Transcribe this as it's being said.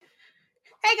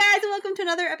Hey guys, and welcome to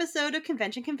another episode of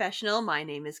Convention Confessional. My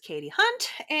name is Katie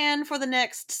Hunt, and for the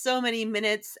next so many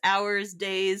minutes, hours,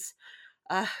 days,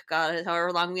 God,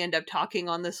 however long we end up talking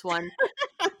on this one,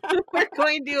 we're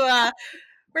going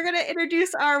to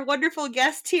introduce our wonderful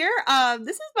guest here.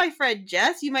 This is my friend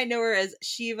Jess. You might know her as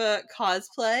Shiva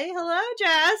Cosplay. Hello,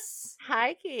 Jess.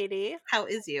 Hi, Katie. How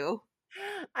is you?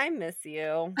 I miss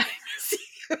you.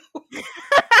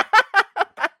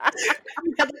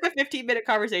 We had like a 15-minute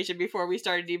conversation before we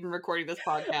started even recording this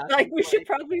podcast. We should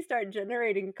probably start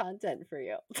generating content for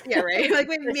you. Yeah, right? Like,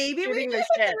 maybe we Shooting just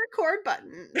the hit shit. the record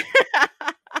button.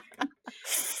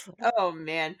 Oh,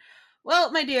 man.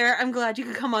 Well, my dear, I'm glad you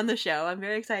could come on the show. I'm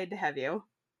very excited to have you.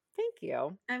 Thank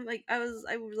you. I was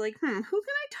like, who can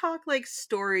I talk like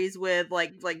stories with,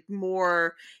 like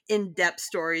more in-depth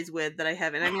stories with that I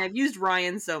haven't? I mean, I've used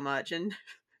Ryan so much, and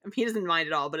he doesn't mind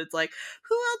at all, but it's like,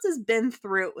 who else has been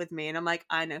through it with me? And I'm like,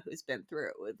 I know who's been through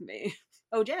it with me.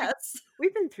 Oh, Jess.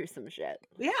 We've been through some shit.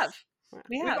 We have.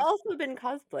 We've also been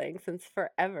cosplaying since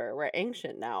forever. We're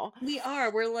ancient now. We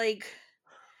are. We're like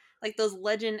those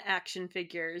legend action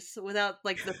figures without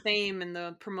like the fame and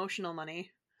the promotional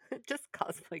money. Just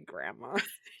cosplay grandmas.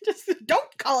 Just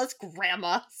don't call us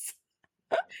grandmas.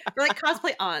 We're like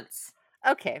cosplay aunts.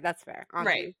 Okay, that's fair.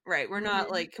 Right. We're not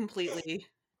like completely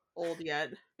old yet.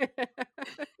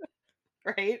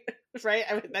 Right?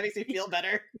 I mean, that makes me feel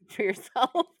better. For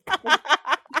yourself.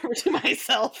 To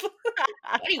myself.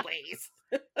 Anyways.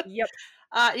 Yep.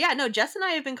 Yeah, no, Jess and I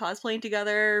have been cosplaying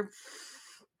together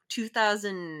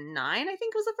 2009, I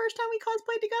think was the first time we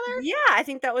cosplayed together. Yeah, I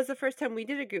think that was the first time we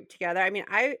did a group together. I mean,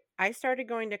 I started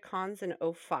going to cons in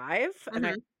 2005,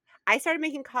 and I started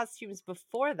making costumes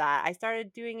before that. I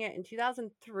started doing it in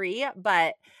 2003,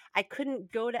 but I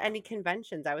couldn't go to any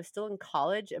conventions. I was still in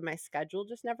college, and my schedule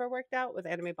just never worked out with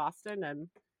Anime Boston, and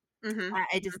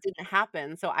it just didn't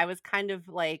happen. So I was kind of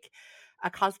like a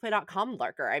cosplay.com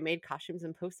lurker. I made costumes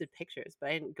and posted pictures,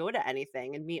 but I didn't go to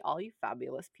anything and meet all you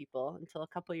fabulous people until a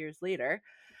couple years later.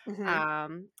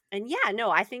 And yeah,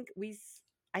 no, I think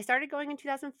I started going in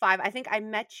 2005. I think I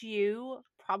met you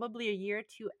probably a year or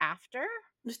two after.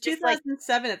 It was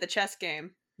 2007 at the chess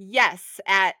game. Yes,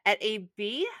 at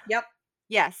AB. Yep.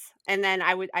 Yes, and then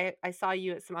I saw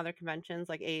you at some other conventions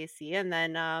like AAC, and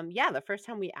then yeah, the first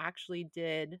time we actually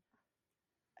did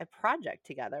a project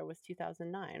together was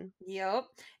 2009. Yep.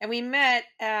 And we met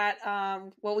at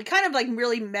well, we kind of like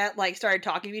really met, like started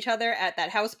talking to each other at that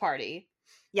house party.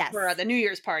 Yes. For the New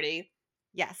Year's party.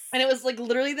 Yes. And it was like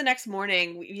literally the next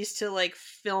morning we used to like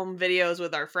film videos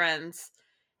with our friends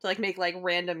to like make like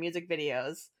random music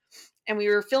videos. And we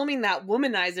were filming that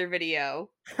Womanizer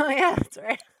video. Oh yeah, that's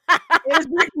right. It was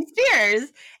Britney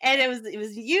Spears, and it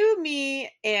was you, me,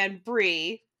 and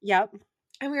Brie. Yep.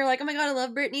 And we were like, oh my god, I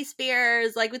love Britney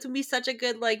Spears. Like, this would be such a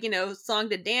good, like, song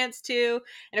to dance to.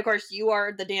 And of course, you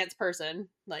are the dance person.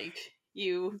 Like,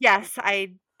 you. Yes,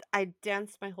 I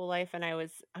danced my whole life, and I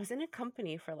was in a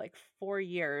company for like 4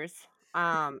 years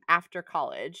after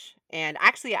college. And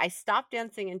actually, I stopped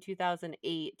dancing in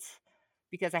 2008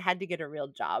 because I had to get a real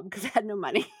job because I had no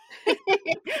money.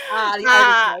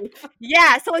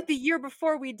 Yeah, so like the year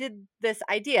before we did this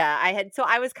idea,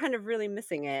 I was kind of really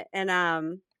missing it.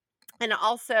 And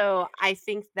also, I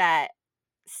think that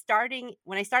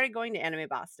when I started going to Anime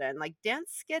Boston, like dance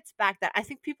skits back then, I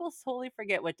think people totally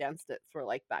forget what dance skits were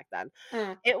like back then.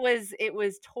 It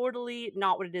was totally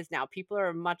not what it is now. People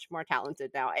are much more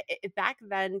talented now. Back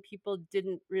then, people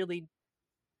didn't really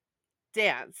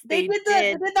dance. They did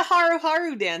the Haru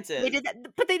Haru dances. They did that,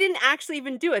 but they didn't actually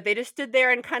even do it. They just stood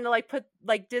there and kind of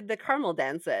like did the caramel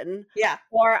dancing. Yeah.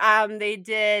 Or they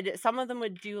did. Some of them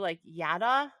would do like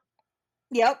yada.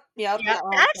 Yep.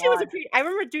 Actually, it was I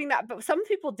remember doing that, but some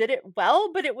people did it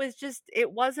well, but it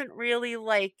wasn't really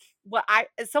like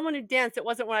as someone who danced, it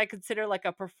wasn't what I consider like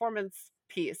a performance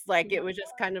piece. Like it was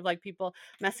just kind of like people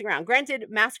messing around. Granted,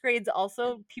 masquerades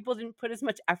also, people didn't put as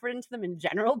much effort into them in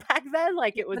general back then.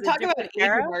 Like it was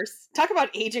talk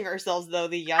about aging ourselves though.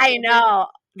 The yada. I know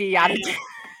the yada.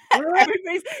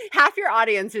 Everybody's half your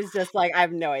audience is just like, I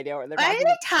have no idea what they're talking about. What are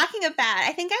they talking about?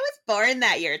 I think I was born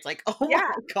that year. It's like, oh my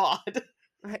god.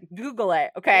 Google it,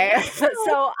 okay?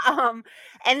 So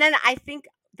and then I think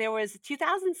there was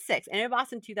 2006, Anime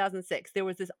Boston 2006. There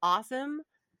was this awesome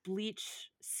Bleach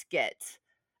skit,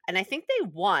 and I think they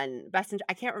won best.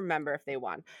 I can't remember if they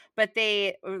won, but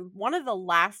they one of the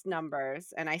last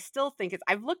numbers, and I still think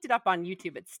I've looked it up on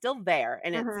YouTube. It's still there,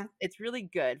 and it's really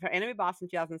good. For Anime Boston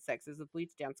 2006, there's a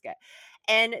Bleach dance skit,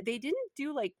 and they didn't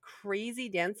do like crazy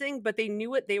dancing, but they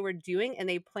knew what they were doing, and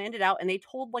they planned it out, and they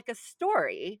told like a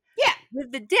story. Yeah.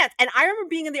 with the dance. And I remember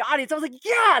being in the audience. I was like,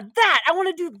 yeah, that. I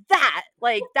want to do that.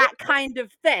 Like that kind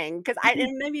of thing. Because it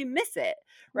made me miss it.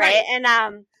 Right.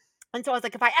 Right. And so I was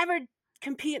like, if I ever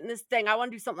compete in this thing, I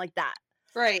want to do something like that.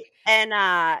 Right. And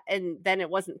then it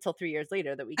wasn't until 3 years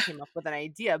later that we came up with an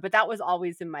idea, but that was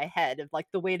always in my head of like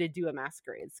the way to do a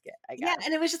masquerade skit, I guess. Yeah,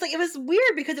 and it was just like, it was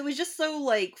weird because it was just so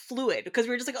like fluid, because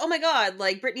we were just like, oh my god,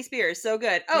 like Britney Spears, so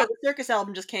good. Oh, Yep. the Circus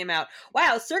album just came out.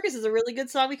 Wow, Circus is a really good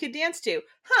song we could dance to.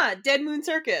 Huh, Dead Moon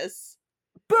Circus.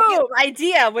 Boom!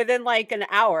 Idea within like an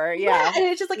hour. Yeah. And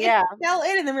it's just like, Yeah. it fell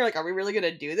in, and then we were like, are we really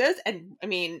gonna do this? And I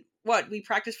mean, what, we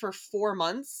practiced for 4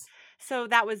 months? So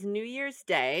that was New Year's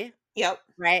Day, Yep.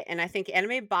 right? And I think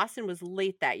Anime Boston was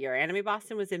late that year. Anime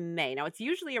Boston was in May. Now it's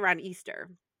usually around Easter.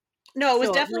 No, it was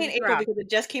So it definitely in moves April around. because it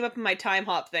just came up in my time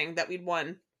hop thing that we'd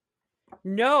won.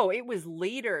 No, it was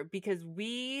later because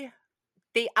the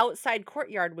outside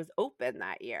courtyard was open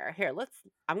that year. Here,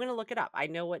 I'm gonna look it up. I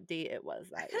know what date it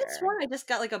was I that could year. have sworn I just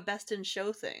got like a best in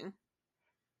show thing.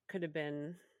 Could have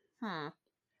been.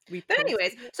 But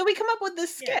anyways, so we come up with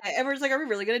this Yeah. skit, and we're just like, are we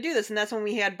really going to do this? And that's when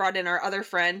we had brought in our other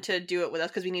friend to do it with us,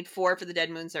 because we need 4 for the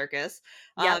Dead Moon Circus.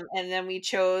 Yep. And then we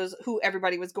chose who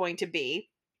everybody was going to be.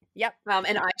 Yep.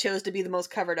 And I chose to be the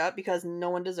most covered up because no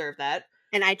one deserved that.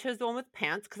 And I chose the one with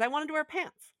pants because I wanted to wear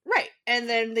pants. Right. And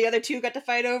then the other 2 got to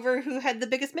fight over who had the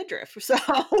biggest midriff. So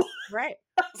Right.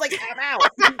 I was like, I'm out.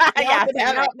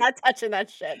 Yeah, not touching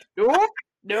that shit.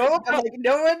 Nope. I'm like,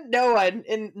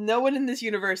 no one in this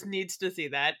universe needs to see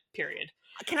that, period.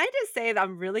 Can I just say that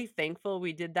I'm really thankful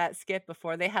we did that skit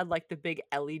before they had like the big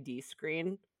LED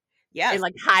screen Yes. in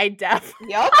like high def.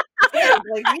 Yep. Like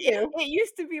we do. It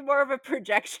used to be more of a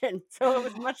projection, so it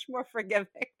was much more forgiving.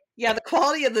 Yeah, the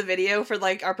quality of the video for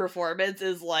like our performance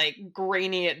is like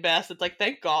grainy at best. It's like,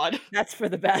 thank God. That's for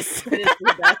the best. It is for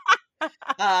the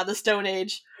best. The Stone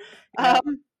Age. Yep.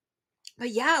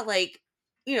 But yeah, like,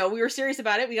 you know, we were serious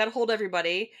about it. We got to hold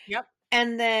everybody. Yep.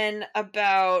 And then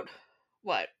about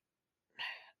what?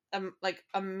 Like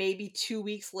maybe 2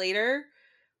 weeks later,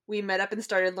 we met up and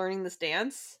started learning this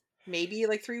dance. Maybe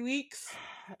like 3 weeks.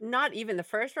 Not even. The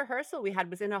first rehearsal we had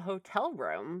was in a hotel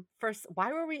room.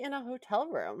 Why were we in a hotel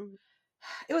room?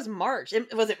 It was March.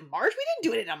 Was it March? We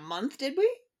didn't do it in a month, did we?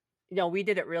 No, we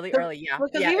did it really early. Yeah,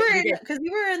 Because we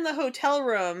were in the hotel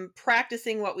room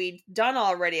practicing what we'd done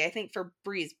already. I think for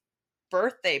Bree's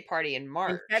birthday party in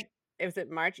March. Was it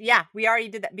March? Yeah, we already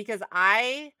did that because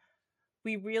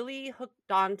we really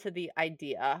hooked on to the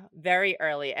idea very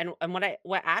early. And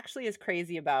what actually is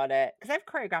crazy about it, because I've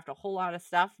choreographed a whole lot of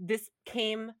stuff, this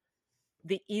came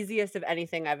the easiest of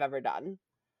anything I've ever done.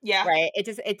 Yeah. Right.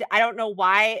 I don't know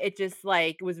why. It just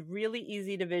like was really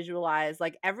easy to visualize.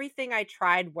 Like everything I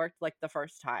tried worked like the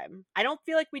first time. I don't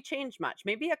feel like we changed much,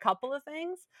 maybe a couple of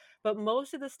things, but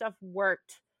most of the stuff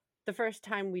worked the first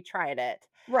time we tried it.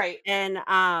 Right.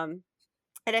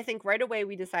 And I think right away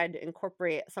we decided to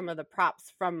incorporate some of the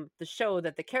props from the show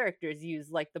that the characters use,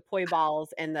 like the poi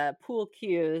balls and the pool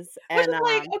cues. Which is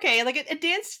like, okay, like a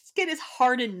dance skit is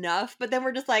hard enough, but then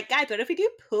we're just like, guys, what if we do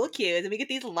pool cues and we get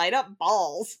these light up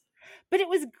balls? But it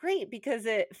was great because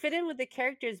it fit in with the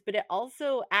characters, but it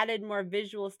also added more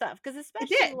visual stuff. Because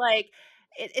especially like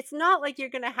it's not like you're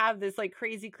gonna have this like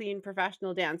crazy clean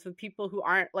professional dance with people who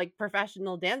aren't like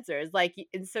professional dancers, like,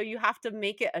 and so you have to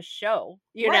make it a show,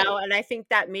 you know. And I think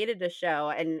that made it a show,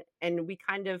 and we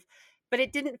kind of, but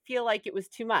it didn't feel like it was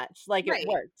too much. Like it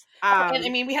worked. And I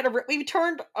mean, we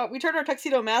turned our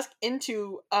tuxedo mask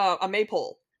into a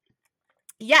maypole.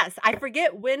 Yes, I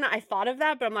forget when I thought of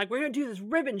that, but I'm like, we're gonna do this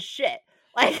ribbon shit.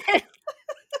 Like,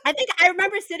 I think I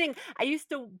remember I used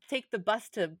to take the bus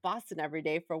to Boston every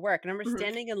day for work. And I remember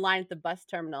standing in line at the bus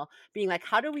terminal being like,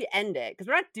 how do we end it? Because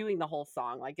we're not doing the whole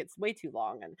song. Like, it's way too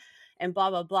long and blah,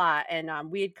 blah, blah. And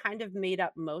we had kind of made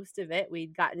up most of it.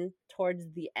 We'd gotten towards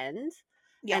the end.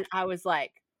 Yeah. And I was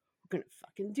like, we're going to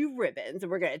fucking do ribbons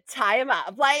and we're going to tie them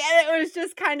up. Like, and it was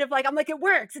just kind of like, I'm like, it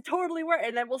works. It totally worked.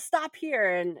 And then we'll stop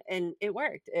here. And it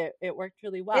worked. It worked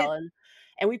really well.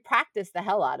 And we practiced the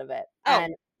hell out of it.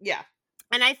 And yeah.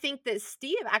 And I think that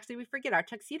Steve, actually, we forget our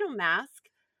tuxedo mask.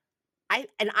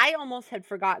 I almost had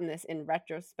forgotten this in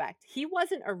retrospect. He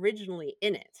wasn't originally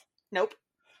in it. Nope.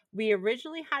 We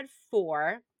originally had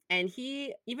 4, and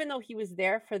he, even though he was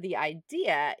there for the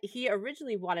idea, he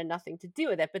originally wanted nothing to do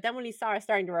with it. But then when he saw us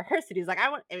starting to rehearse it, he's like, I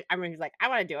want to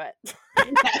do it.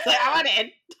 I want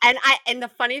it. And the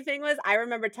funny thing was, I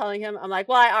remember telling him, I'm like,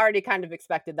 well, I already kind of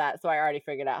expected that, so I already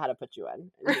figured out how to put you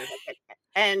in.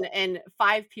 And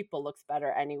 5 people looks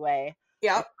better anyway.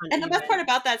 Yeah. And the best part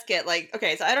about that skit, like,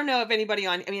 okay, so I don't know if anybody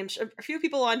I'm sure a few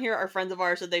people on here are friends of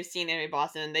ours, so they've seen Anime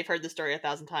Boston, they've heard the story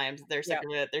 1,000 times. They're sick of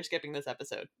it. They're skipping this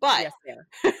episode. But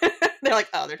yes, They're like,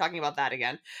 oh, they're talking about that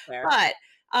again. Fair. But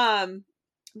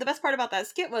the best part about that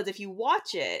skit was if you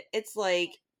watch it, it's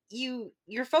like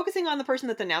you're focusing on the person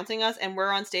that's announcing us, and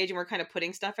we're on stage and we're kind of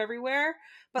putting stuff everywhere,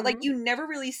 but like Mhm. you never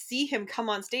really see him come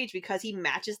on stage because he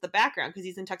matches the background because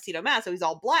he's in tuxedo mask, so he's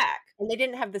all black. And they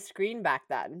didn't have the screen back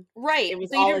then. Right. It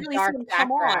was So you all a didn't really see dark him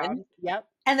come on. background. Yep.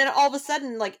 And then all of a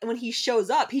sudden, like when he shows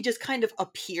up, he just kind of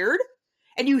appeared.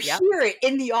 And you Yep. hear it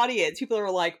in the audience. People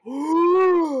are like,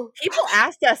 People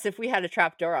asked us if we had a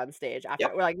trap door on stage after.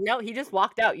 Yep. We're like, "No, he just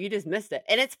walked out. You just missed it."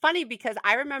 And it's funny because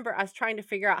I remember us trying to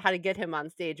figure out how to get him on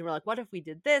stage, and we're like, "What if we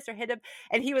did this or hit him?"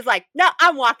 And he was like, "No,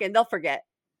 I'm walking. They'll forget."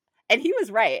 And he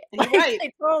was right. And you're Like, right.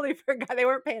 they totally forgot. They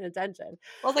weren't paying attention.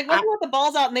 I was like, what Uh, about the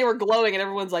balls out and they were glowing and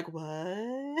everyone's like,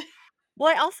 what?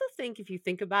 well, I also think if you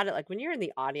think about it, like, when you're in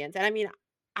the audience and I mean,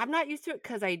 I'm not used to it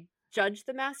because I judge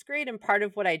the masquerade, and part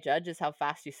of what I judge is how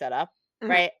fast you set up, Mhm.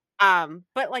 right?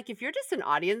 But, like, if you're just an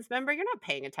audience member, you're not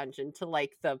paying attention to,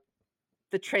 like, the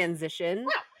transition,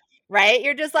 Yeah. right?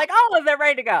 You're just like, "Oh, they're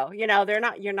ready to go." You know,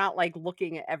 you're not, like,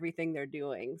 looking at everything they're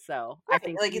doing, so I Right.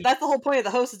 think Like he that's the whole point of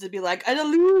the host is to be like, an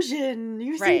illusion.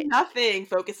 You see right, nothing.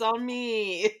 Focus on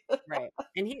me. right,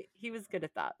 and he was good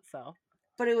at that, so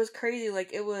But it was crazy.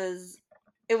 Like it was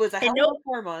a and hell no of a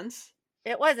 4 months.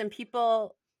 it was, and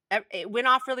people it went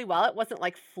off really well. It wasn't,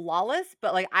 like, flawless,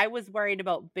 but, like, I was worried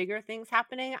about bigger things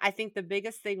happening. I think the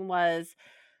biggest thing was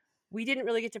we didn't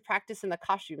really get to practice in the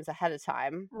costumes ahead of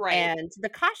time, Right. and the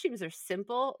costumes are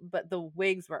simple, but the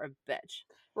wigs were a bitch.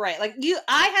 Right. Like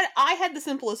I had the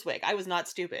simplest wig. I was not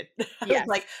stupid. I was Yes.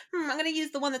 like, I'm gonna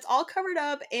use the one that's all covered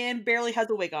up and barely has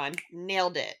a wig on.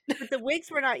 Nailed it. But the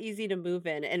wigs were not easy to move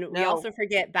in, and we No. also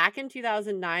forget back in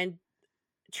 2009,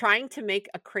 trying to make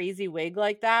a crazy wig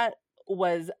like that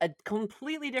was a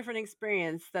completely different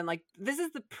experience than, like this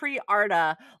is the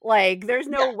pre-Arta, like, there's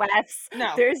Yeah. no wefts,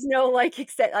 No. there's no, like,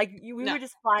 extent like, we No. were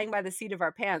just flying by the seat of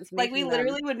our pants Like, we making them.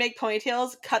 literally would make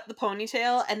ponytails, cut the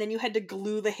ponytail, and then you had to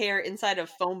glue the hair inside of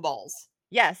foam balls.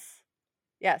 Yes.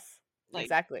 Yes. Like,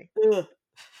 Exactly. ugh.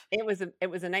 It was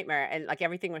a nightmare, and, like,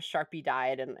 everything was Sharpie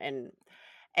dyed,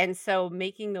 and so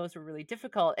making those were really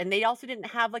difficult, and they also didn't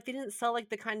have like, they didn't sell, like,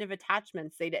 the kind of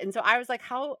attachments they did, and so I was like,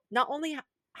 "How not only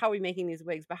how are we making these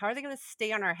wigs, but how are they gonna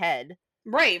stay on our head?"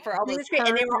 Right, for all Doing those this great,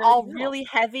 and turns they and were all everything else. really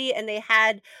heavy, and they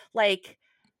had, like,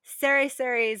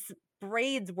 Sari's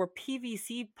braids were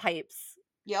PVC pipes,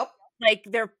 Yep. like,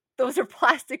 those are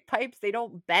plastic pipes, they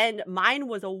don't bend. Mine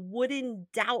was a wooden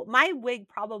dowel my wig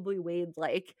probably weighed,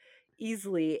 like,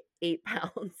 easily 8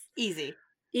 pounds. Easy.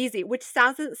 Easy, which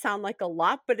doesn't sound like a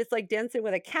lot, but it's like dancing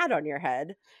with a cat on your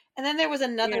head, And then there was you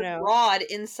another know? rod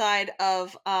inside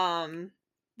of,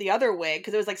 the other wig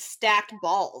because it was, like, stacked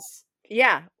balls.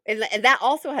 Yeah, and that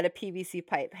also had a PVC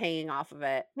pipe hanging off of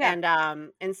it, Yeah.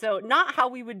 and so not how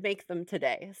we would make them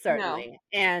today, No. certainly,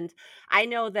 and I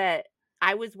know that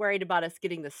I was worried about us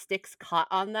getting the sticks caught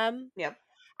on them. Yep.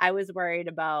 I was worried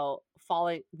about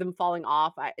falling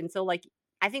off, and so, like,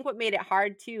 I think what made it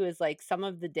hard too is, like, some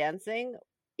of the dancing,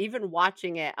 even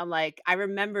watching it, I'm like I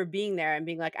remember being there and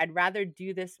being like, "I'd rather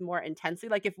do this more intensely."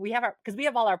 Like, if we have our because we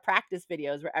have all our practice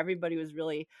videos where everybody was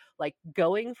really, like,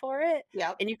 going for it,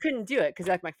 Yep. and you couldn't do it because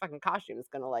like, my fucking costume is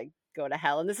gonna, like, go to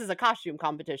hell, and this is a costume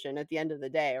competition at the end of the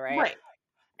day, right? Right.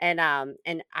 And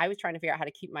I was trying to figure out how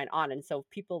to keep mine on, and so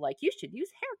people like, "You should use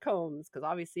hair combs because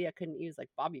obviously I couldn't use, like,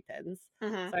 bobby pins.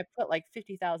 Mhm. So I put, like,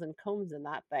 50,000 combs in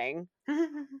that thing,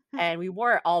 and we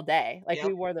wore it all day. Like, Yep.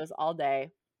 we wore those all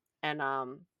day, and,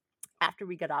 after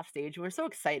we got off stage, we were so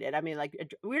excited. I mean, like,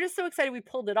 we were just so excited we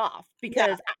pulled it off Yeah.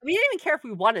 because we didn't even care if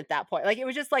we won at that point. Like, it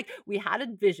was just like we had a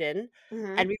vision,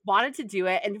 Mhm. and we wanted to do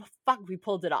it, and fuck, we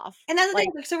pulled it off. And that's the thing,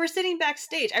 Like like, so we're sitting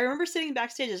backstage. I remember sitting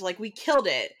backstage is like, we killed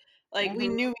it. Like, we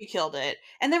mhm. knew we killed it.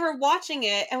 And then we're watching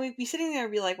it, and we'd be sitting there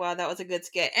and be like, wow, that was a good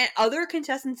skit. And other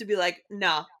contestants would be like,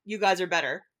 nah, you guys are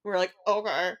better. We're like,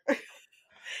 okay.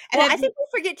 And Well, I then, think we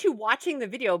forget too watching the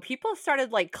video, people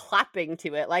started, like, clapping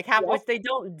to it, like, how yep, which they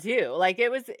don't do. Like,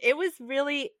 it was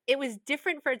really it was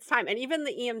different for its time, and even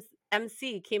the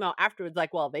MC came out afterwards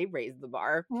like, "Well, they raised the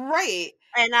bar." right.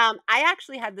 And, I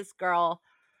actually had this girl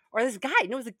or this guy,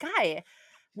 no, it was a guy.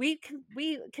 We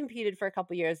competed for a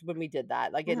couple years when we did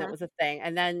that, like, and it Mhm. was a thing,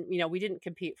 and then, we didn't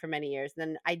compete for many years,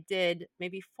 then I did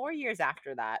maybe 4 years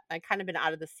after that. I kind of been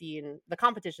out of the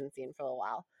competition scene for a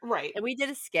while, Right. and we did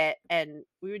a skit, and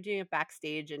we were doing it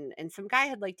backstage, and some guy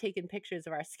had, like, taken pictures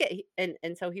of our skit, and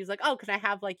so he was like, "Oh, can I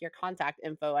have, like, your contact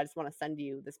info? I just wanna send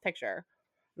you this picture."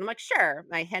 And I'm like, "Sure."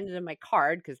 And I handed him my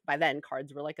card because by then,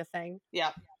 cards were, like, a thing,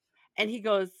 Yep. and he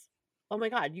goes, "Oh my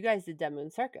god, you guys did Demo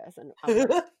Circus," and I'm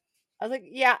like I was like,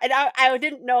 "Yeah," and I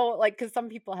didn't know, like, because some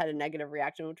people had a negative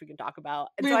reaction, which we can talk about,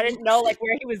 and so I didn't know, like,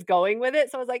 where he was going with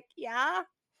it, so I was like, "Yeah,"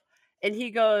 and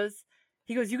he goes,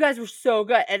 "You guys were so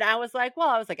good," and I was like, "Well,"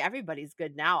 I was like, "Everybody's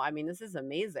good now, I mean, this is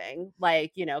amazing,"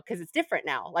 like, because it's different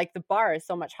now, like, the bar is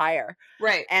so much higher,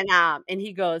 Right. and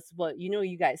he goes, "Well,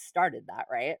 you guys started that,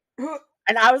 right?"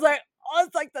 And I was like, "Oh,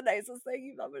 it's, like, the nicest thing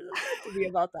you've ever said to me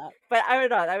about that." But I don't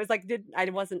know, I was like, I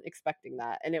wasn't expecting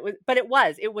that, and it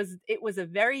was a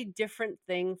very different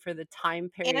thing for the time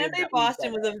period Anime that we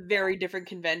Boston did was it. a very different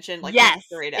convention, like, almost Yes,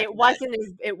 straight after it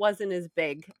that. wasn't as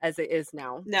big as it is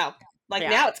now. No. Like, Yeah.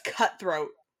 now it's cutthroat.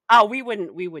 Oh, we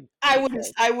would be killed.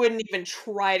 I wouldn't even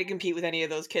try to compete with any of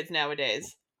those kids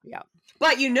nowadays. Yeah,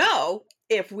 But,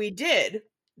 if we did,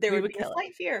 there we would would be a kill it.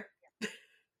 slight fear.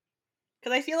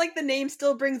 Because I feel like the name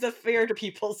still brings a fear to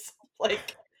people's,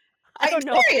 like I I'm don't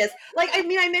know if serious. Like, I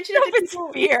mean, I mentioned it know to if it's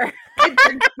people. fear. It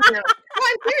brings fear. No,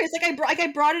 I'm serious.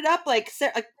 I brought it up, like,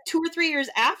 2 or 3 years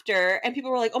after, and people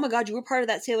were like, "Oh my god, you were part of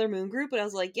that Sailor Moon group?" And I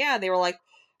was like, "Yeah." And they were like,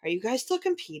 "Are you guys still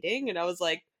competing?" And I was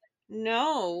like,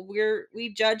 "No,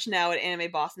 we judge now at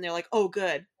Anime Boston." They're like, "Oh,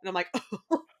 good." And I'm like,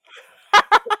 "Oh,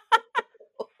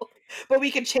 but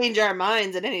we could change our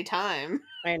minds at any time."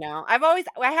 I know.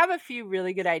 I have a few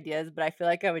really good ideas, but I feel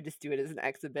like I would just do it as an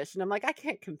exhibition. I'm like, I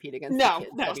can't compete against the No,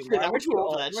 kids no, screw anymore. that. We're We're too too old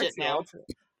for old. that We're shit too now. old.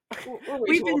 We're way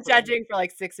We've too been old for that. judging for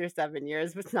like 6 or 7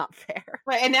 years, but it's not fair.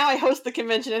 Right, and now I host the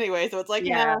convention anyway, so it's like,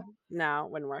 Yeah. nah. No,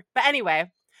 it wouldn't work. But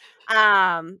anyway,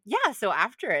 yeah, so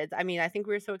afterwards, I mean, I think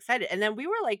we were so excited. And then we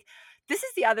were like, this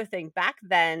is the other thing. Back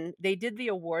then, they did the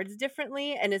awards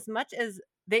differently. And as much as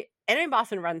Anime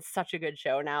Boston runs such a good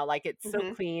show now, like it's so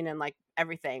Mhm. clean and like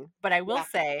everything. But I will Yeah.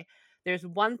 say there's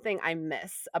one thing I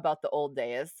miss about the old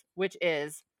days, which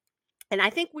is, and I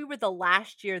think we were the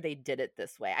last year they did it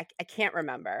this way. I can't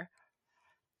remember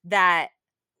that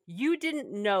you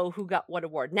didn't know who got what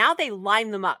award. Now they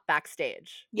line them up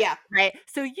backstage. Yeah. Right?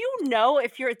 So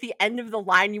if you're at the end of the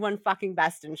line, you won fucking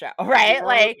best in show, right? Yeah.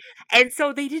 Like, and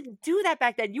so they didn't do that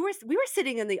back then. We were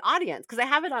sitting in the audience because I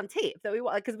have it on tape that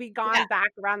because we'd Yeah. gone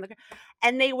back around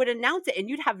and they would announce it and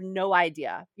you'd have no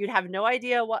idea. You'd have no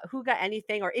idea who got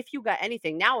anything or if you got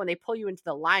anything. Now when they pull you into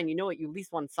the line, you know what, you at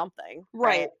least won something,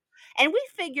 right? Right. And we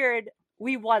figured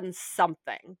we won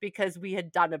something because we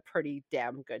had done a pretty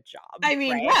damn good job, I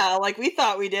mean, right? yeah, like, we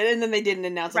thought we did, and then they didn't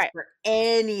announce us Right. for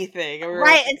anything, and we were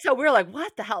Right, like, and so we were like,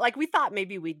 "What the hell?" Like, we thought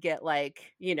maybe we'd get,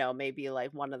 like, maybe,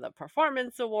 like, one of the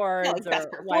performance yeah, awards like, best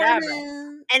or whatever,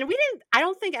 performance. and I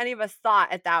don't think any of us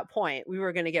thought at that point we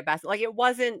were gonna get best, like, it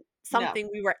wasn't No. something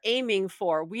we were aiming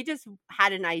for, we just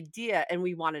had an idea and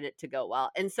we wanted it to go well,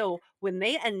 and so when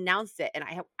they announced it and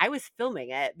I was filming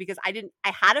it because I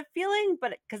had a feeling,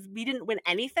 but because we didn't win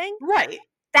anything, Right.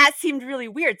 that seemed really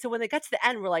weird, so when they got to the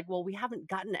end, we're like, "Well, we haven't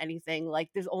gotten anything,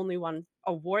 like, there's only one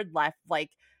award left,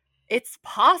 like, it's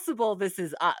possible this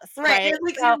is us," Right, right? and,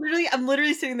 like, So, I'm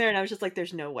literally sitting there, and I was just like,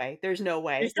 "There's no way. There's no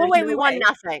way. there's no There's way no we won way.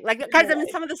 nothing, like, There's because no I mean,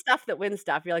 way." some of the stuff that wins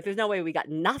stuff, you're like, "There's no way we got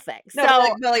nothing." No,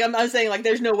 but, So, I'm saying, like,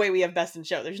 there's no way we have best in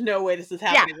show. There's no way this is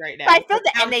yeah, happening right now. but I felt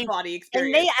Like, that out of body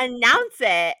and they experience. announce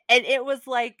it, and it was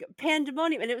like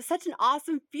pandemonium, and it was such an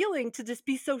awesome feeling to just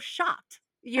be so shocked,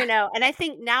 and I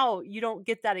think now you don't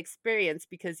get that experience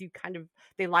because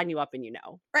they line you up and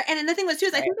Right, and then the thing was too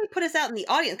is I right? think they put us out in the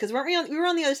audience because we were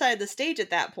on the other side of the stage at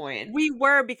that point. We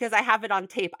were because I have it on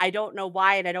tape. I don't know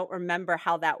why, and I don't remember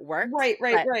how that worked, Right,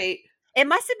 right, but right. it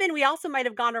must have been we also might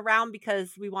have gone around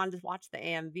because we wanted to watch the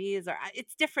AMVs or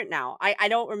it's different now. I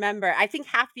don't remember. I think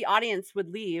half the audience would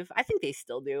leave. I think they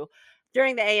still do.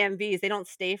 During the AMVs, they don't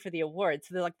stay for the awards.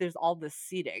 So they're like there's all this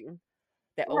seating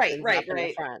that Right, opens right, up in the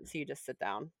right. front, so you just sit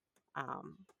down.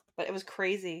 Um, But it was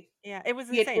crazy. yeah, it was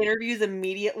We had insane. interviews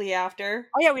immediately after.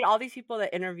 Oh yeah, we had all these people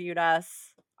that interviewed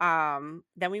us.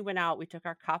 Then we went out, we took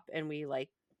our cup and we like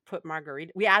put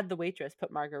margarita. We had the waitress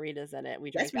put margaritas in it.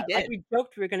 We Yes, drank we out. Like did. we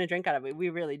joked we were gonna drink out of it. We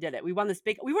really did it. We won this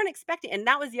big. We weren't expecting, and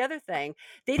that was the other thing.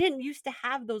 They didn't used to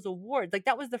have those awards. Like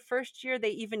that was the first year they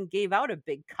even gave out a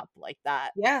big cup like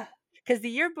that. Yeah. Because the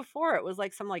year before it was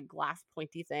like some like glass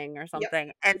pointy thing or Yep.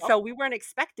 something, and Yep. so we weren't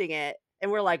expecting it.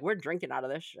 And we're like, we're drinking out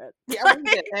of this shit. Yeah, we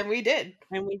did, and we did.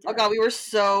 And we Oh did. god, we were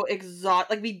so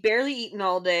exhausted. Like, we'd barely eaten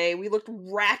all day. We looked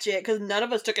ratchet because none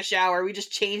of us took a shower. We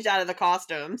just changed out of the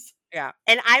costumes. Yeah.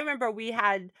 And I remember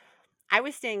I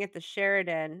was staying at the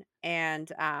Sheridan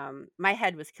and, my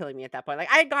head was killing me at that point.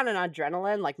 Like, I had gone on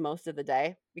adrenaline, like, most of the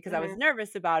day because I was Mhm.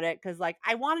 nervous about it because, like,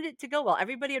 I wanted it to go well.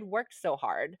 Everybody had worked so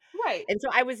hard. Right. And so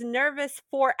I was nervous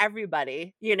for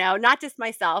everybody, not just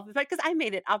myself, but because I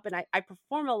made it up and I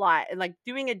perform a lot. And, like,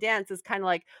 doing a dance is kinda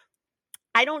like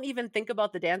I don't even think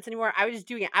about the dance anymore. I was just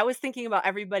doing it. I was thinking about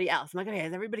everybody else. I'm like, "Okay,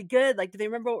 is everybody good? Like, do they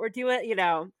remember what we're doing?"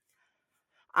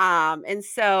 And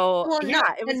so Well, no,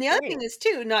 yeah, it was and the other great. thing is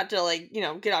too, not to like,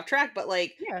 get off track, but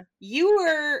like Yeah. you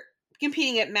were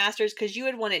competing at Masters because you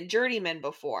had won at Journeyman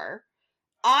before.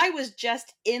 I was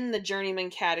just in the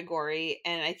journeyman category,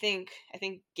 and I think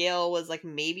Gail was like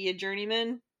maybe a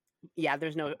journeyman. Yeah,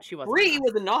 she wasn't a Bree master.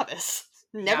 was a novice,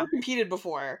 Yeah. never competed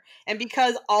before, and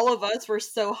because all of us were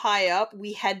so high up,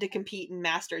 we had to compete in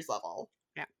masters level.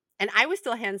 Yeah. And I was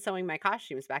still hand sewing my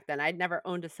costumes back then. I'd never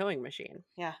owned a sewing machine.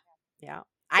 Yeah, Yeah. so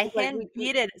I it's like hand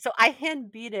beaded so I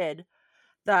hand beaded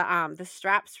the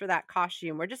straps for that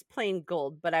costume were just plain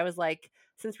gold, but I was like,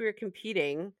 since we were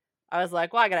competing, I was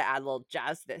like, well, I gotta add a little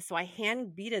jazz to this. So I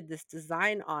hand beaded this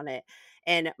design on it.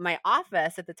 And my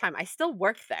office at the time, I still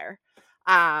work there.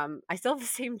 I still have the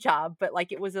same job, but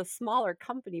like it was a smaller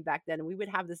company back then. And we would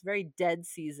have this very dead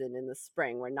season in the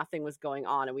spring where nothing was going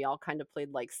on and we all kind of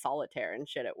played like solitaire and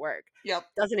shit at work. yep,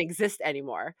 Doesn't exist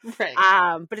anymore. right.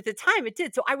 But at the time it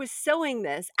did. So I was sewing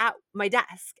this at my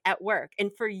desk at work. And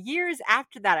for years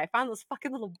after that, I found those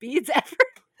fucking little beads everywhere.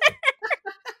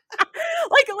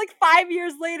 like 5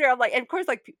 years later, I'm like, and of course,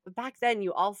 like back then,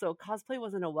 you also cosplay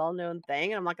wasn't a well known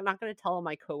thing, and I'm like, I'm not going to tell all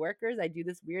my coworkers I do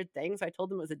this weird thing, so I told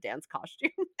them it was a dance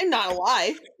costume. And not a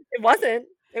lie. It wasn't.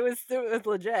 It was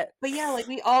legit. But yeah, like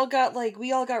we all got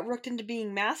rooked into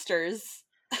being masters,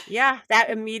 Yeah, that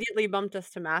immediately bumped us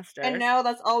to and masters. now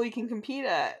that's all we can compete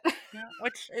at. Yeah,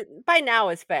 which by now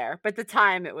is fair, but at the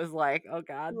time it was like, oh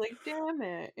god. Like, damn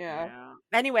it, yeah. Yeah.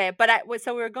 Anyway,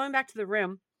 so we were going back to the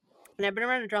room. And I've been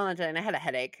around adrenaline today and I had a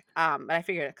headache. But I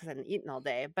figured because I hadn't eaten all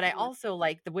day. But I also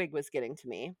like the wig was getting to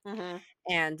me. Mm-hmm.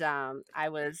 And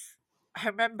I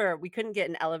remember we couldn't get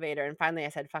an elevator. And finally I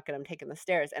said, fuck it, I'm taking the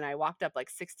stairs. And I walked up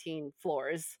like 16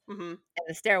 floors Mm-hmm. in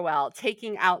the stairwell,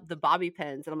 taking out the bobby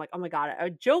pins. And I'm like, oh my God. I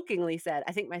jokingly said,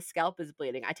 I think my scalp is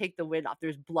bleeding. I take the wig off.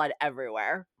 There's blood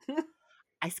everywhere.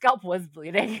 My scalp was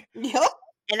bleeding. Yep.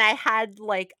 And I had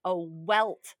like a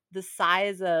welt the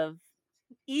size of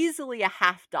easily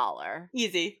 $50.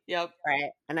 Easy. Yep.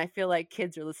 Right, and I feel like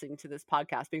kids are listening to this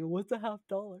podcast being, "What's a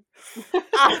 $50?"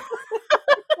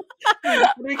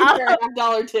 We compare a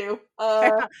 $1 to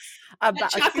that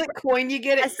About chocolate coin you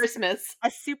get at Christmas.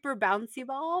 a super bouncy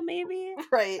ball, maybe?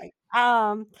 Right. Like,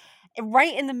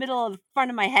 right in the middle of the front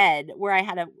of my head where I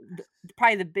had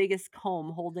probably the biggest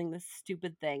comb holding this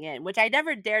stupid thing in, which I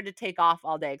never dared to take off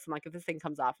all day because I'm like, if this thing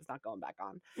comes off, it's not going back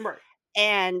on. Right.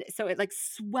 And so it like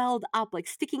swelled up, like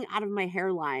sticking out of my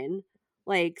hairline,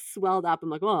 like swelled up. I'm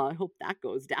like, oh, I hope that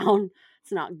goes down.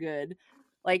 It's not good.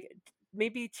 Like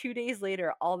maybe 2 days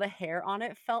later, all the hair on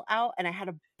it fell out and I had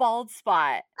a bald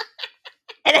spot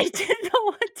and I didn't know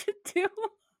what to do.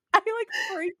 I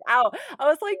like freaked out. I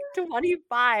was like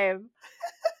 25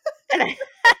 and I had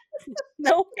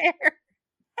no hair.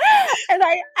 And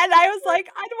I was like,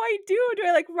 how do I do? Do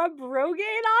I like rub Rogaine on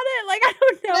it? Like, I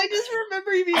don't know. I just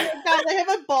remember you being like, God, I have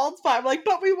a bald spot. I'm like,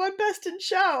 but we won best in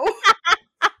show.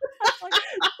 Like,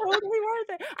 totally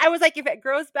worth it. I was like, if it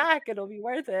grows back, it'll be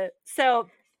worth it. So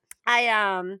I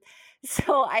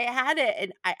had it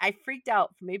and I freaked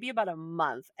out for maybe about a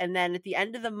month. And then at the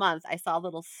end of the month, I saw a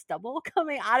little stubble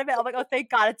coming out of it. I'm like, oh, thank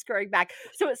God it's growing back.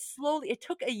 So it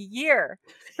took a year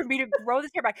for me to grow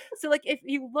this hair back. So like if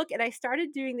you look, and I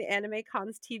started doing the Anime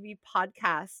Cons TV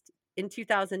podcast in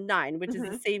 2009, which is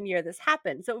the same year this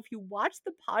happened. So if you watch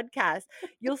the podcast,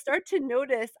 you'll start to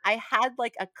notice I had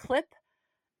like a clip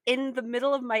in the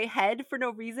middle of my head for no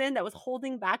reason that was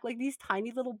holding back like these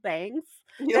tiny little bangs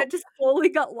that just slowly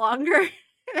got longer and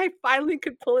I finally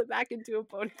could pull it back into a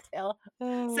ponytail.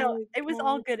 So it was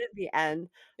all good in the end.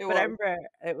 But I remember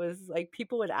it was like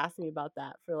people would ask me about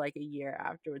that for like a year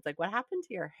afterwards. Like, what happened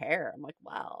to your hair? I'm like,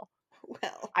 well,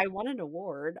 I won an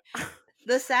award.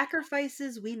 The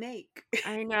sacrifices we make.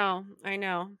 I know.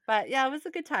 But yeah, it was a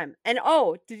good time. And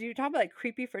did you talk about like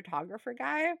creepy photographer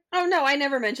guy? Oh no, I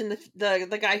never mentioned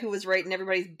the guy who was writing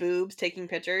everybody's boobs taking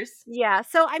pictures. Yeah.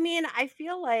 So I mean, I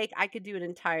feel like I could do an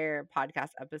entire podcast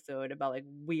episode about like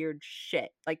weird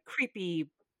shit, like creepy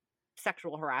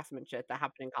sexual harassment shit that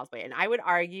happened in cosplay. And I would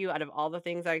argue out of all the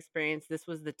things I experienced, this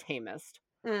was the tamest.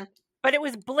 But it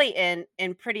was blatant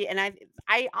and pretty. And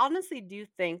I honestly do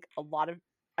think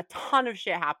a ton of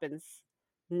shit happens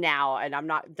now, and I'm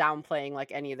not downplaying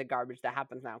like any of the garbage that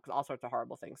happens now because all sorts of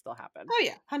horrible things still happen. Oh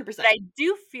yeah, 100%. But I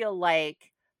do feel like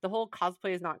the whole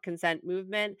cosplay is not consent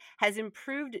movement has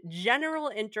improved general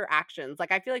interactions.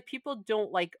 Like I feel like people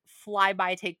don't like fly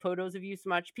by take photos of you so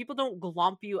much. People don't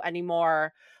glomp you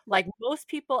anymore. Like most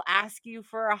people ask you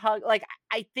for a hug. Like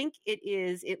I think it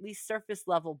is at least surface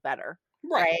level better.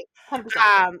 Right.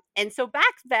 100%. And so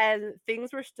back then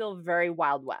things were still very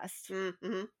Wild West.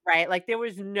 Right? Like there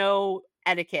was no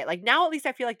etiquette. Like now, at least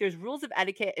I feel like there's rules of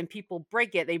etiquette, and people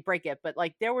break it. They break it, but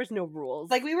like there was no rules.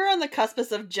 Like we were on the cusp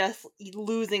of just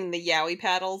losing the yaoi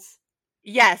paddles.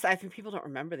 Yes, I think people don't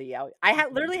remember the yaoi.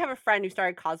 Literally have a friend who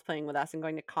started cosplaying with us and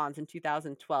going to cons in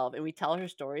 2012, and we tell her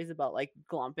stories about like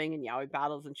glumping and yaoi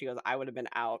battles, and she goes, "I would have been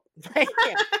out." Like,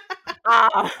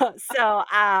 uh, so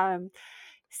um,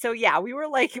 so yeah, we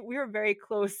were very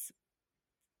close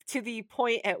to the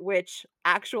point at which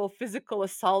actual physical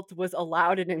assault was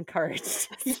allowed and encouraged.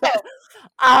 So, Yes.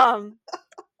 um,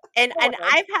 and Go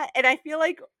ahead. I feel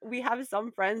like we have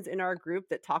some friends in our group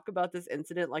that talk about this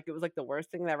incident like it was like the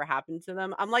worst thing that ever happened to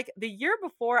them. I'm like, the year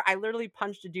before, I literally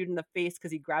punched a dude in the face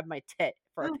because he grabbed my tit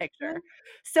for a Mhm. picture.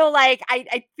 So like,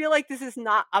 I feel like this is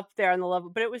not up there on the level,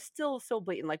 but it was still so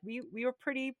blatant. Like we were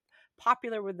pretty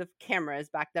popular with the cameras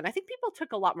back then. I think people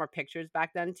took a lot more pictures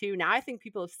back then too. Now I think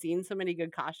people have seen so many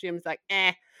good costumes, like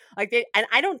they, and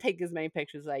I don't take as many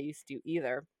pictures as I used to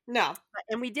either. No.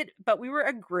 And but we were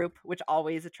a group, which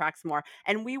always attracts more.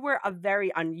 And we were a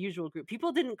very unusual group.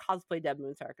 People didn't cosplay Dead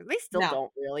Moon Circus. They still No.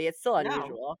 don't really. It's still No.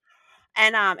 unusual.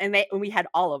 And we had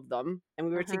all of them and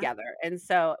we were Mhm. together. And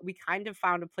so we kind of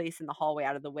found a place in the hallway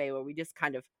out of the way where we just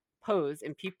kind of posed,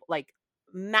 and people like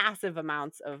massive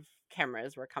amounts of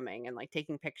cameras were coming and like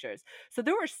taking pictures. So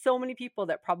there were so many people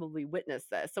that probably witnessed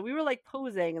this. So we were like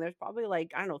posing, and there's probably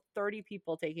like, I don't know, 30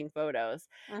 people taking photos.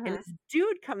 And Mhm. this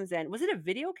dude comes in. Was it a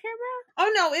video camera?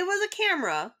 Oh no, it was a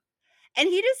camera. And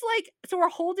he just like, so we're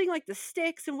holding like the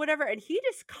sticks and whatever, and he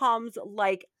just comes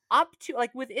like up to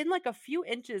like within like a few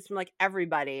inches from like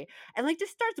everybody, and like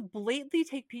just starts blatantly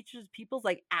take pictures of people's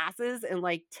like asses and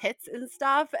like tits and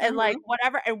stuff and like Mhm.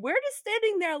 whatever. And we're just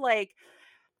standing there like,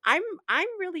 I'm I'm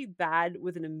really bad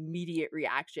with an immediate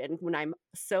reaction when I'm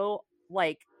so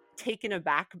like taken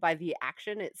aback by the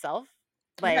action itself.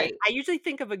 Like Right. I usually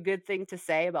think of a good thing to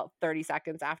say about 30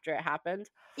 seconds after it happened.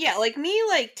 Yeah, like me,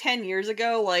 like 10 years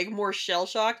ago, like more shell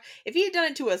shocked. If he had done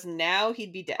it to us now,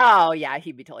 he'd be dead. Oh, yeah,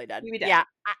 he'd be totally dead. He'd be dead. Yeah,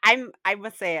 I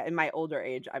must say in my older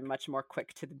age, I'm much more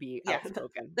quick to be Yeah, the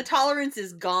outspoken. tolerance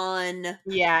is gone.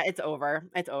 Yeah, it's over.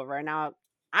 It's over. Now,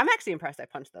 I'm actually impressed I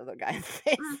punched the other guy in the Mm,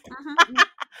 face. mhm, mhm.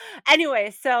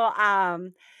 Anyway, so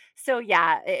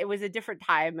yeah, it was a different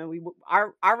time, and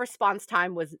our response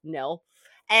time was nil.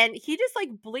 And he just like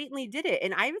blatantly did it,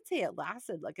 and I would say it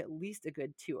lasted like at least a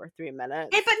good 2 or 3 Hey,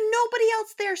 minutes. but nobody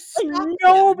else there And stopped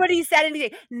him. nobody said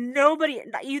anything. Nobody,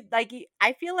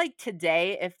 I feel like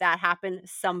today, if that happened,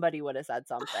 somebody would have said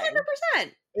something.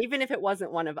 100%. Even if it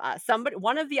wasn't one of us.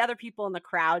 One of the other people in the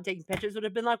crowd taking pictures would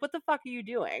have been like, "What the fuck are you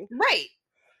doing?" Right.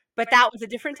 But that was a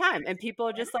different time, and people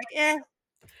are just like, "Eh."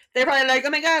 They're probably like, "Oh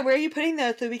my god, where are you putting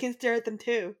those so we can stare at them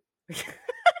too?"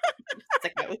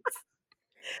 Sickos.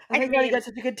 Oh I my god, you mean got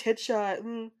such a good tit shot.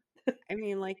 Mm. I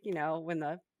mean, like, when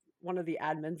the one of the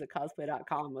admins at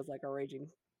cosplay.com was like a raging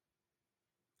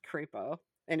creepo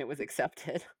and it was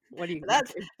accepted. What are you But gonna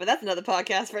that's do? but that's another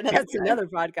podcast for another That's time. another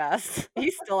podcast.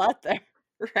 He's still out there.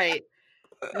 Right.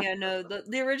 Yeah, no,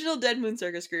 the original Dead Moon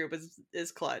Circus group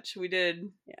is clutch. We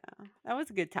did. Yeah, that was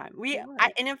a good time. It was.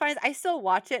 And if I still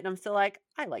watch it and I'm still like,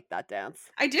 I like that dance.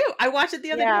 I do. I watched it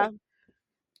the other day. Yeah,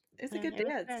 It's a yeah, good it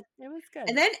was dance. good. It was good.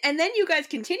 And then you guys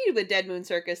continued with Dead Moon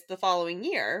Circus the following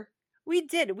year. We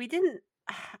did. We didn't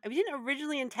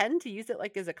originally intend to use it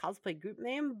like as a cosplay group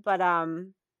name, but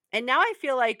and now I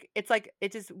feel like it's like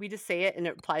we just say it and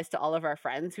it applies to all of our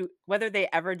friends who, whether they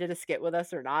ever did a skit with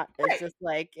us or not, it's Right. just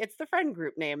like it's the friend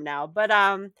group name now. But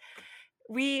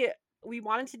we we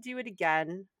wanted to do it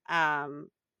again.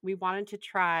 We wanted to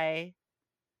try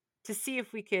to see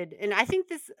if we could, and I think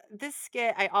this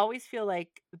skit, I always feel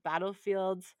like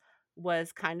Battlefields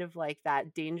was kind of like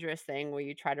that dangerous thing where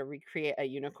you try to recreate a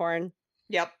unicorn,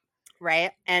 Yep.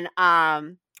 right? And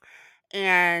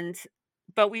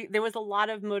but we there was a lot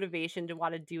of motivation to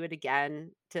want to do it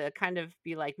again, to kind of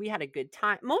be like we had a good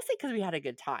time, mostly because we had a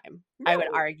good time, I would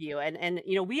Right. argue. And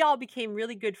we all became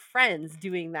really good friends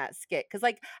doing that skit, because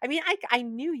like I mean I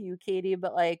knew you, Katie,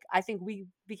 but like I think we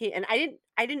became, and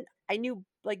I knew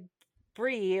like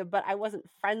Bree, but I wasn't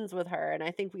friends with her, and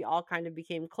I think we all kind of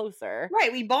became closer.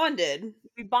 Right. We bonded.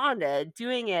 We bonded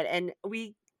doing it, and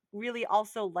we really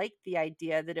also liked the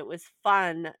idea that it was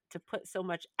fun to put so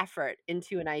much effort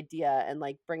into an idea and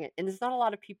like bring it, and there's not a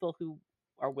lot of people who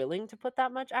are willing to put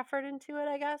that much effort into it,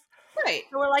 I guess. Right.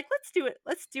 So we're like, let's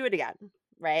do it again,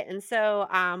 right? And so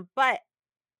but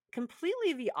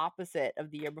completely the opposite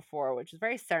of the year before, which is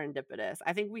very serendipitous.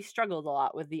 I think we struggled a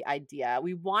lot with the idea.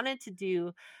 We really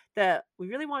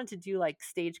wanted to do like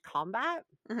stage combat,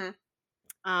 Mhm.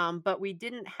 but we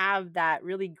didn't have that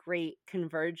really great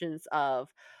convergence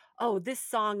of, oh, this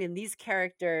song and these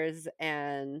characters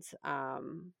and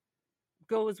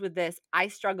goes with this. I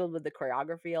struggled with the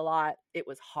choreography a lot. It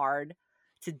was hard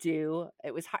to do.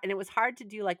 It was hard, and it was hard to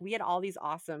do. Like, we had all these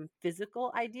awesome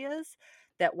physical ideas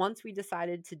that once we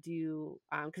decided to do,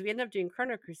 because we ended up doing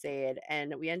Chrono Crusade,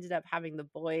 and we ended up having the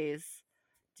boys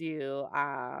do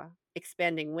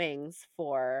expanding wings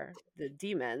for the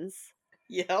demons.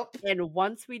 Yep. And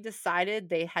once we decided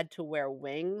they had to wear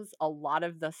wings, a lot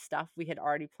of the stuff we had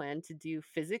already planned to do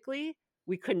physically,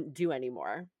 we couldn't do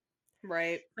anymore.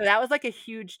 Right. So that was like a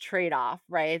huge trade-off,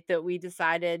 right? That we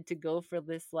decided to go for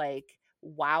this like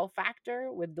wow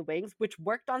factor with the wings, which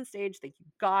worked on stage, thank you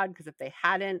God, because if they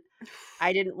hadn't,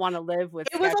 I didn't want to live with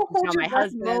It was a whole my dramatic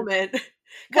husband. moment.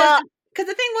 Well, Because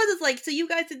the thing was, is like, so you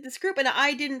guys did this group, and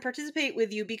I didn't participate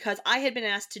with you because I had been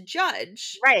asked to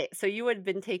judge. right. So you had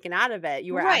been taken out of it.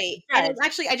 You were asked Right. to And judge.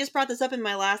 actually, I just brought this up in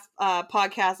my last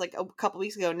podcast, like a couple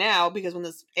weeks ago now, because when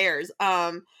this airs.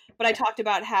 But I talked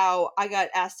about how I got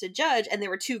asked to judge, and there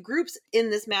were two groups in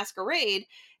this masquerade,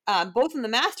 both in the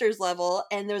master's level,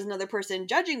 and there was another person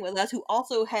judging with us who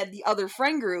also had the other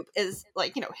friend group is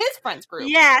like, his friend's group.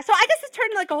 Yeah, so I guess it turned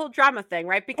into like a whole drama thing,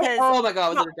 right? Because Oh my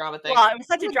god, was it a drama thing? well, it was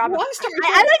such a Like, drama. long story I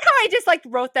short, like how I just like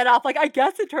wrote that off. Like, I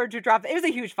guess it turned to drama. It was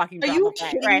a huge fucking are drama you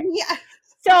thing, kidding right? me?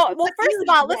 So, It's well, a first huge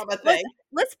of all, drama let's thing.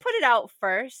 let's put it out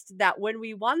first that when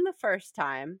we won the first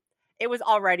time, it was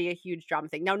already a huge drama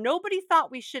thing. Now, nobody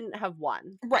thought we shouldn't have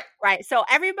won, Right. right? So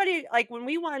everybody, like when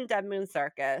we won Dead Moon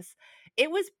Circus, it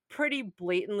was pretty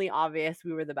blatantly obvious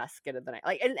we were the best skit of the night.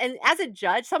 Like, and as a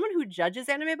judge, someone who judges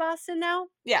Anime Boston now,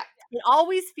 Yeah. it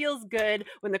always feels good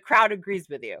when the crowd agrees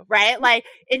with you, right? Like,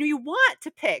 and you want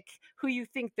to pick who you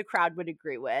think the crowd would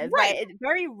agree with, right? Right. It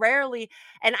very rarely,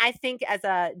 and I think as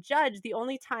a judge, the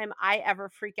only time I ever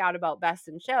freak out about best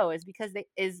in show is because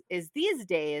is these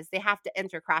days they have to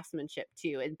enter craftsmanship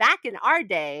too. And back in our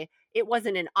day, it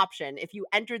wasn't an option. If you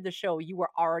entered the show, you were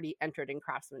already entered in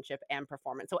craftsmanship and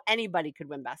performance. So anybody could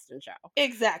win best in show.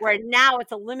 Exactly. Where now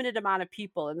it's a limited amount of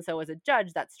people. And so as a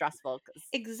judge, that's stressful because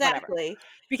whatever. Exactly.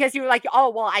 Because you were like, oh,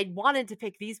 well, I wanted to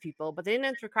pick these people, but they didn't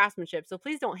enter craftsmanship. So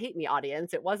please don't hate me,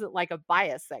 audience. It wasn't like a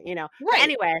bias thing, But Right.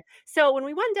 anyway, so when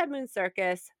we won Dead Moon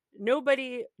Circus,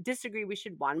 nobody disagreed we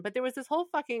should won. But there was this whole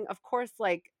fucking, of course,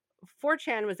 like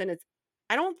 4chan was in its,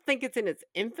 I don't think it's in its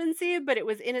infancy, but it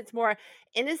was in its more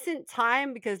innocent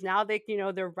time because now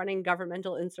they're running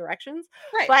governmental insurrections.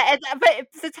 Right. But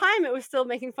at the time, it was still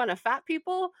making fun of fat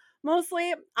people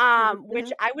mostly,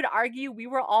 which I would argue we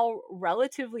were all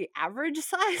relatively average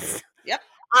size. Yep.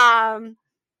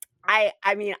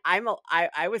 I mean,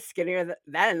 I was skinnier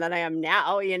then than I am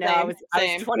now. Same, I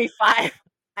was 25.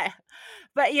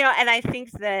 But and I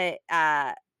think that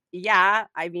yeah,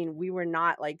 I mean, we were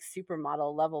not like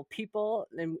supermodel level people,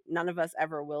 and none of us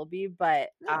ever will be. But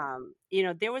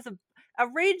No. there was a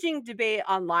raging debate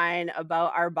online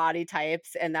about our body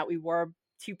types and that we wore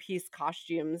two-piece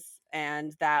costumes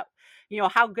and that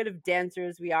how good of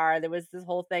dancers we are. There was this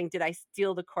whole thing, did I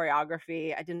steal the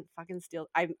choreography? I didn't fucking steal.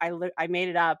 I made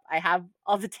it up. I have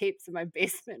all the tapes in my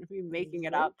basement of me making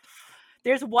it up.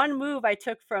 There's one move I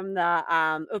took from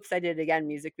the Oops, I Did It Again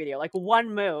music video, like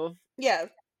one move. Yeah.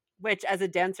 Which as a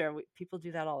dancer, people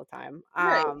do that all the time.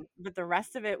 Right. But the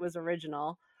rest of it was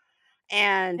original.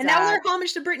 And now they're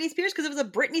homage to Britney Spears because it was a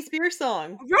Britney Spears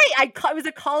song. Right. It was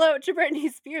a call out to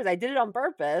Britney Spears. I did it on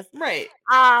purpose. Right.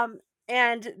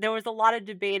 And there was a lot of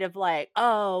debate of like,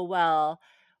 oh, well,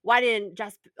 why didn't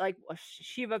just like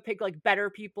Shiva pick like better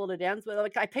people to dance with?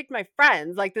 Like I picked my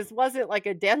friends. Like this wasn't like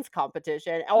a dance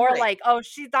competition or Right. like, oh,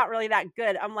 she's not really that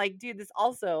good. I'm like, dude, this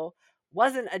also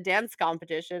wasn't a dance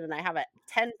competition and I have a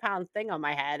 10-pound thing on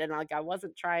my head and like I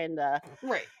wasn't trying to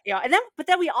Right. and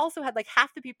then we also had like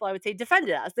half the people I would say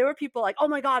defended us. There were people like, oh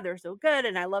my God, they're so good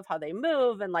and I love how they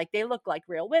move and like they look like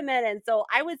real women. And so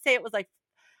I would say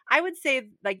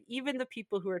even the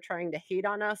people who are trying to hate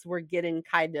on us were getting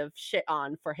kind of shit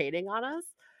on for hating on us.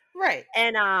 Right.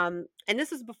 And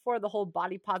this was before the whole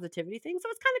body positivity thing. So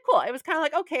it's kind of cool. It was kind of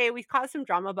like, okay, we caused some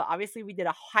drama, but obviously we did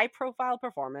a high profile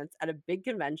performance at a big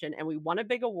convention and we won a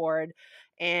big award.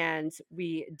 And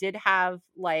we did have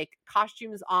like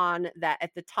costumes on that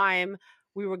at the time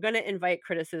we were going to invite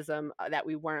criticism that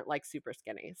we weren't like super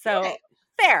skinny. So Right.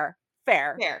 fair.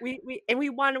 We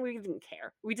won. We didn't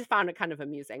care. We just found it kind of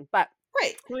amusing. But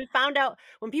Right.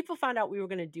 when people found out we were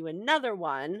going to do another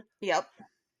one, Yep.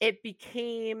 it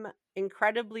became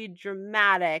incredibly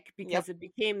dramatic because it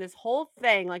became this whole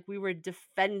thing like we were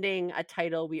defending a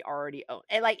title we already own.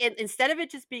 And like instead of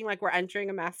it just being like we're entering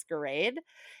a masquerade,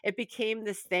 it became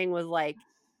this thing was like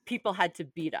people had to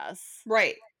beat us.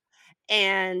 Right.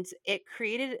 And it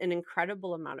created an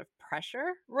incredible amount of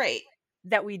pressure. Right.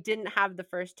 that we didn't have the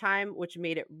first time, which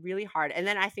made it really hard. And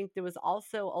then I think there was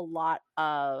also a lot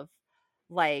of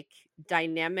like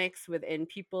dynamics within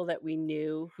people that we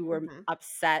knew who were Mhm.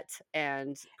 upset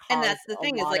and And that's caused the a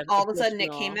thing is, lot like, of all of a sudden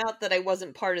it came additional. out that I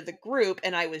wasn't part of the group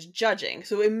and I was judging.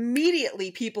 So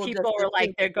immediately people just People were like,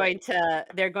 assumed it was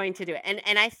they're going to do it.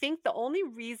 And I think the only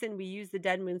reason we used the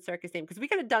Dead Moon Circus name, because we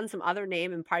could have done some other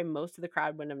name and probably most of the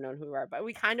crowd wouldn't have known who we were, but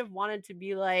we kind of wanted to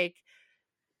be like,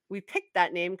 we picked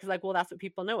that name because like, well, that's what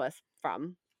people know us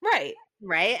from. right.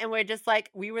 Right? And we're just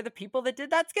like, we were the people that did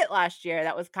that skit last year.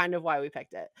 That was kind of why we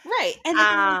picked it. Right. And the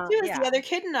thing is too is Yeah. the other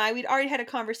kid and I, we'd already had a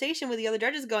conversation with the other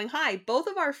judges going, "Hi, both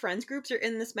of our friends groups are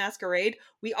in this masquerade.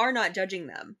 We are not judging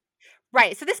them."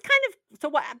 Right. So this kind of, so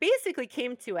what basically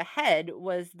came to a head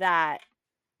was that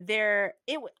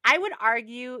I would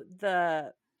argue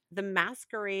the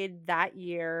masquerade that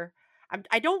year.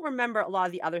 I don't remember a lot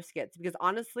of the other skits because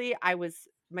honestly,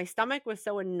 my stomach was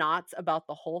so in knots about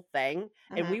the whole thing,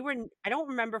 and Mhm. I don't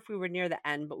remember if we were near the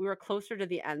end, but we were closer to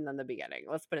the end than the beginning.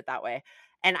 Let's put it that way.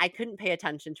 And I couldn't pay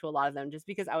attention to a lot of them just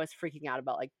because I was freaking out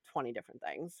about like 20 different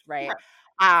things, right?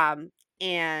 Right.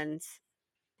 And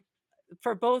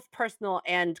for both personal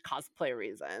and cosplay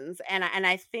reasons. And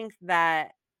I think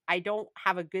that I don't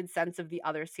have a good sense of the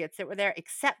other skits that were there,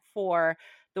 except for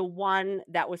the one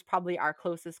that was probably our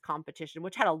closest competition,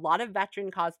 which had a lot of veteran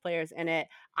cosplayers in it.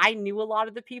 I knew a lot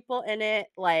of the people in it,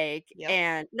 like, Yep.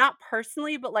 and not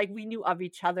personally, but like we knew of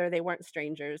each other. They weren't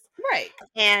strangers. Right.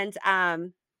 And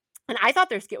I thought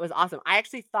their skit was awesome. I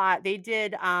actually thought they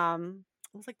did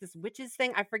it was like this witches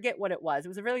thing. I forget what it was. It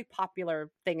was a really popular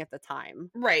thing at the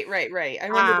time. Right. I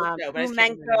remember the show, but I just can't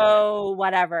remember the name of it. Flamenco,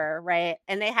 whatever, right?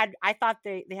 And I thought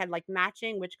they had like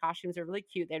matching witch costumes are really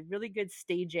cute. They had really good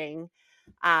staging.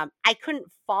 I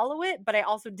couldn't follow it, but I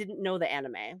also didn't know the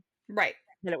anime Right.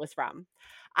 that it was from.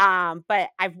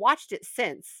 But I've watched it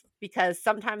since because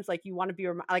sometimes like you want to be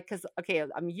like, because okay,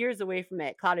 I'm years away from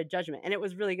it, Clouded Judgment, and it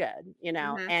was really good, you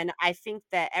know. Mhm. And I think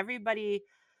that everybody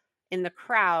in the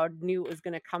crowd knew it was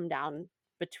going to come down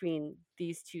between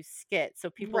these two skits. So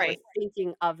people were Right.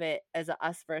 thinking of it as a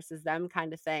us versus them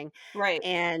kind of thing. Right.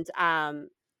 And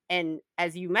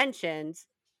as you mentioned,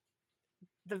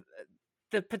 the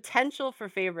the potential for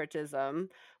favoritism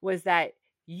was that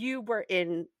you were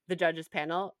in the judges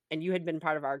panel and you had been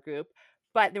part of our group,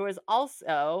 but there was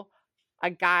also a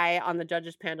guy on the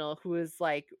judges panel who was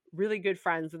like really good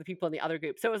friends with the people in the other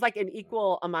group. So it was like an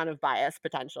equal amount of bias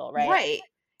potential, right? Right.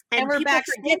 And And we're people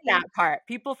forget that backstage. part.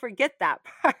 People forget that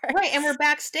part. Right, and we're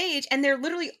backstage and they're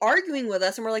literally arguing with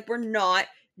us and we're like, "We're not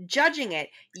judging it.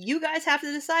 You guys have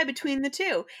to decide between the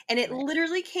two." And it Right.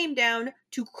 literally came down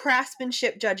to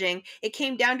craftsmanship judging. It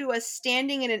came down to us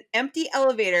standing in an empty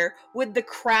elevator with the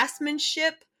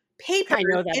craftsmanship papers I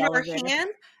know that in our elevator. hand,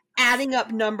 adding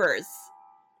up numbers.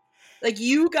 Like,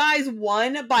 you guys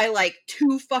won by, like,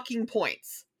 2 fucking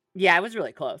points. Yeah, it was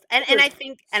really close. And It was I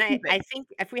stupid. think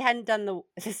if we hadn't done the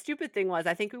stupid thing was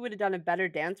I think we would have done a better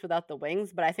dance without the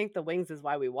wings, but I think the wings is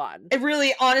why we won. It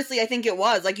really honestly, I think it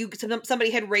was. Like,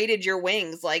 somebody had rated your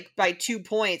wings, like, by 2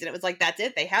 points, and it was like, "That's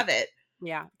it, they have it."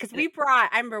 Yeah, because And it I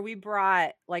remember we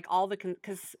brought like all the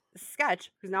because Sketch,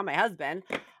 who's now my husband,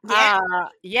 Yeah.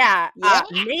 Yeah.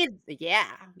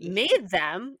 made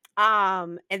them.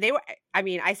 And they were, I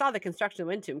mean, I saw the construction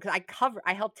went to him because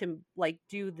I helped him like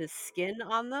do the skin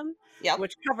on them, Yep.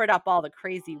 which covered up all the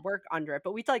crazy work under it.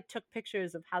 But we like took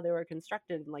pictures of how they were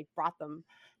constructed and like brought them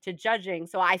to judging.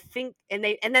 So I think, and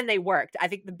then they worked. I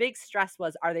think the big stress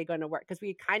was, are they going to work? Because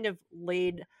we kind of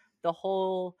laid the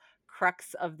whole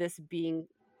crux of this being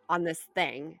on this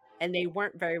thing and they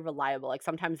weren't very reliable. Like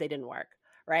sometimes they didn't work,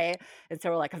 right? And so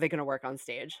we're like, are they going to work on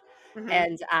stage?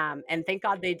 Mhm. And thank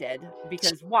God they did,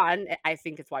 because one, I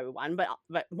think it's why we won,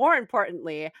 but more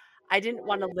importantly, I didn't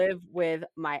want to live with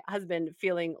my husband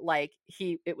feeling like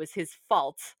it was his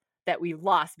fault that we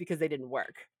lost because they didn't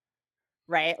work.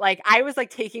 Right? Like I was like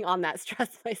taking on that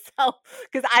stress myself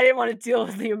because I didn't want to deal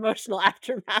with the emotional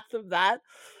aftermath of that.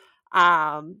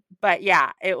 But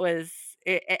yeah,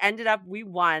 it ended up we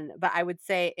won, but I would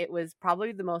say it was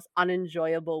probably the most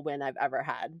unenjoyable win I've ever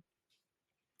had.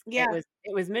 Yeah.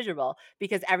 It was miserable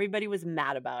because everybody was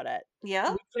mad about it.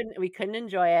 Yeah. We couldn't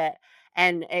enjoy it,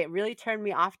 and it really turned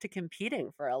me off to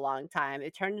competing for a long time.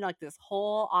 It turned into like this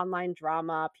whole online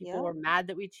drama. People Yeah. were mad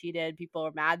that we cheated. People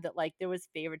were mad that like there was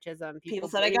favoritism. People People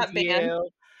said I blamed got banned, you.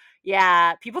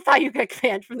 Yeah, people thought you got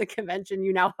banned from the convention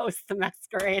you now host the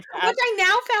masquerade which at. I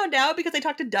now found out because I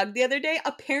talked to Doug the other day. Yeah.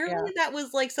 Apparently, that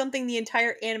was, like, something the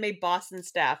entire Anime Boston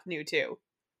staff knew too.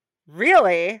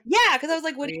 Really? Yeah, because I was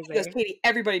like, "What do you mean?" He goes, Crazy. "Katie,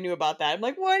 everybody knew about that." I'm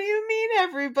like, "What do you mean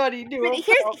everybody knew But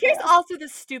about here's that?" also the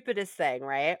stupidest thing,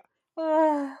 right?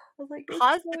 was like, The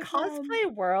it's so dumb.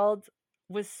 cosplay world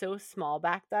was so small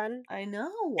back then. I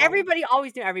know. Everybody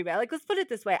always knew everybody. Like, let's put it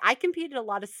this way. I competed in a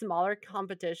lot of smaller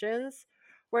competitions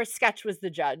where Sketch was the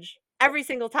judge every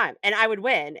single time, and I would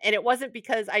win. And it wasn't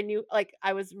because I knew, like,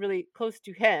 I was really close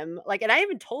to him. Like, and I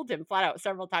even told him flat out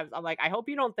several times, I'm like, I hope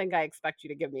you don't think I expect you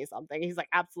to give me something. He's like,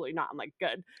 absolutely not. I'm like,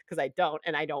 good, because I don't,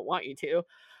 and I don't want you to.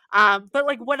 But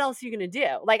like, what else are you gonna do?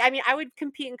 Like, I mean, I would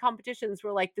compete in competitions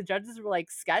where like the judges were like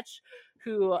Sketch,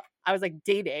 who I was like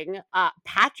dating,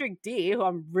 Patrick D, who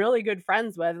I'm really good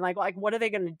friends with, and like what are they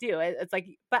gonna do? It's like,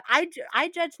 but I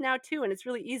judge now too, and it's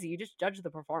really easy. You just judge the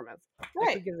performance. Like, who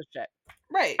Right. gives a shit?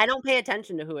 Right. I don't pay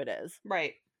attention to who it is,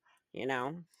 Right. you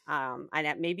know.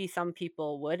 And maybe some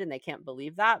people would, and they can't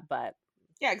believe that, but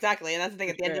Yeah, exactly. And that's the thing.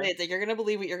 for At the end of the sure, day, it's like you're gonna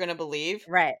believe what you're gonna believe.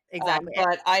 right? Exactly.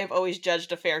 But I have always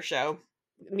judged a fair show.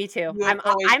 Me too. You have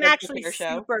always I'm judged a actually fair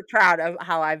show. super proud of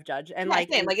how I've judged, and Yeah,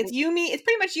 like, same. Like it's you, me. It's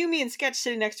pretty much you, me, and Sketch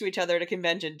sitting next to each other at a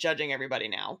convention, judging everybody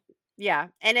now. yeah,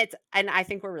 and I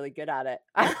think we're really good at it.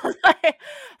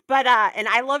 But and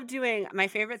I love doing, my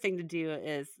favorite thing to do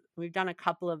is we've done a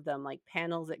couple of them, like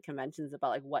panels at conventions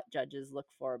about like what judges look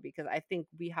for, because I think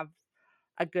we have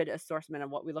a good assortment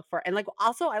of what we look for. And like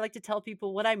also I like to tell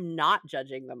people what I'm not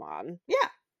judging them on. Yeah.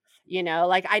 You know,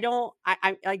 like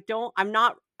I'm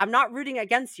not rooting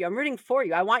against you. I'm rooting for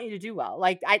you. I want you to do well.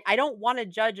 Like I don't want to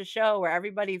judge a show where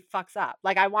everybody fucks up.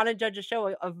 Like I want to judge a show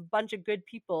of a bunch of good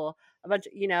people, a bunch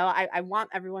of, I want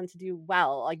everyone to do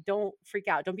well. Like don't freak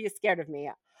out. Don't be scared of me.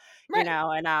 Right.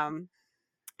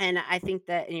 And I think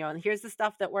that, and here's the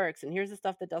stuff that works and here's the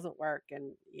stuff that doesn't work.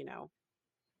 And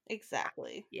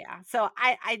Exactly. yeah. So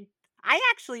I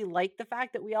actually like the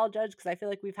fact that we all judge, because I feel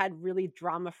like we've had really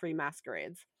drama-free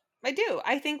masquerades. I do.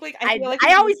 I think like I feel like I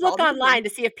we always all look the online time. to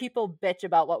see if people bitch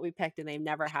about what we picked, and they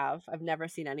never have. I've never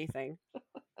seen anything.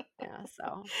 Yeah,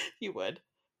 so You would.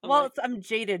 I'm well, like, I'm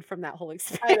jaded from that whole I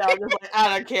experience. know. I'm just like,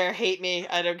 I don't care. Hate me.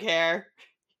 I don't care.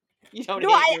 You don't No,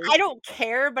 hate me. I don't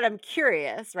care, but I'm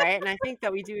curious, right? And I think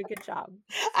that we do a good job.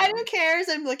 I So. don't care as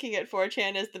I'm looking at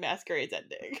 4chan as the masquerade's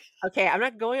ending. Okay, I'm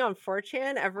not going on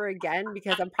 4chan ever again,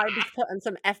 because I'm probably be put on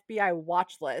some FBI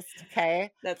watch list.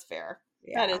 Okay. That's fair.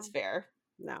 Yeah. That is fair.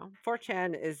 No,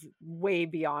 4chan is way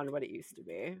beyond what it used to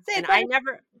be. Same,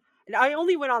 And I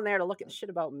only went on there to look at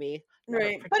shit about me. Never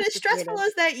right. But as stressful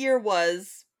participated. as that year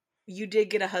was, you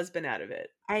did get a husband out of it.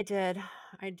 I did.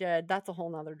 That's a whole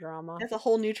nother drama. That's a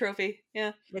whole new trophy.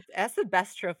 Yeah. That's the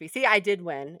best trophy. See, I did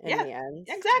win in Yeah, the end.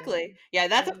 exactly. Yeah,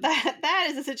 that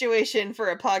is a situation for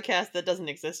a podcast that doesn't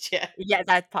exist yet. Yeah,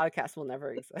 that podcast will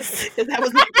never exist. That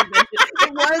was not convention.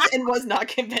 It was and was not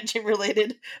convention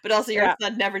related. But also your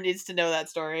son never needs to know that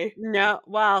story. No,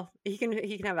 well, he can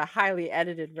have a highly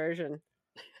edited version.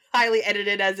 Highly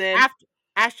edited as in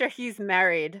after he's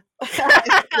married.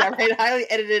 Yeah, right. Highly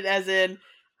edited as in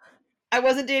I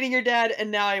wasn't dating your dad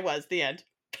and now I was. The end.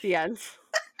 The end.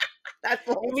 That's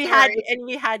the whole we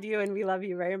had you, and we love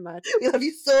you very much. We love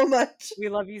you so much. We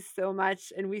love you so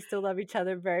much, and we still love each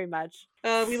other very much.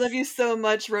 We love you so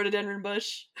much, Rhododendron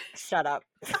Bush. Shut up.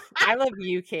 I love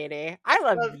you, Katie. I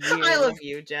love you. I love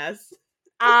you, Jess.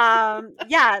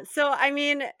 Yeah, so I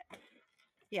mean,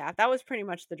 yeah, that was pretty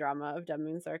much the drama of Dead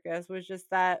Moon Circus, was just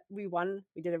that we won.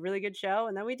 We did a really good show,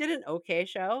 and then we did an okay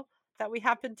show that we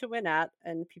happened to win at,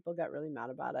 and people got really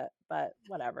mad about it, but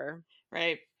whatever.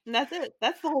 Right. And that's it.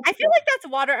 That's the whole I feel like that's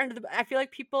water under the. I feel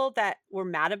like people that were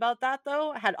mad about that,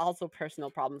 though, had also personal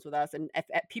problems with us, and if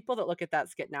people that look at that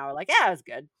skit now are like, yeah, it was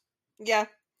good. Yeah.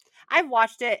 I've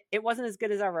watched it. It wasn't as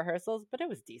good as our rehearsals, but it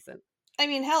was decent. I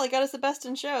mean, hell, it got us the best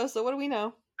in show, so what do we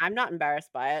know? I'm not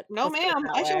embarrassed by it. No, ma'am.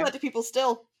 I show that to people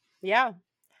still. Yeah.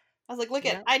 I was like, look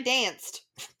at, I danced.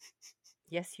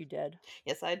 Yes, you did.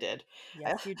 Yes, I did.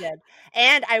 Yes, you did.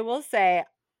 And I will say,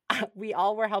 we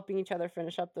all were helping each other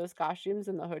finish up those costumes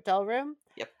in the hotel room.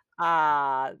 Yep.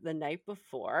 The night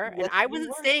before. Yes, and I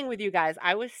wasn't staying with you guys.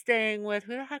 I was staying with,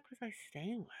 who the heck was I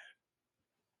staying with?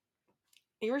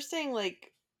 You were staying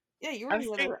like, yeah, you were.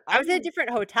 I was in a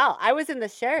different hotel. I was in the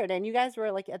Sheraton. You guys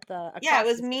were like at the. Yeah, it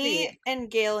was me and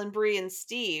Gail and Bree and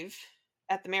Steve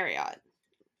at the Marriott.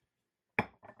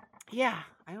 Yeah.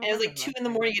 And it was like 2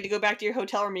 a.m. You had to go back to your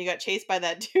hotel room and you got chased by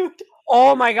that dude.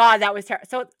 Oh my God, that was terrible.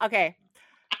 So, okay.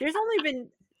 There's only been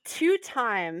 2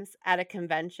 times at a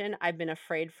convention I've been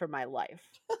afraid for my life.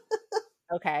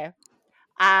 Okay.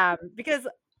 Because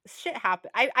shit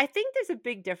happened. I think there's a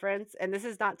big difference, and this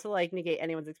is not to like negate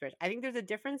anyone's experience. I think there's a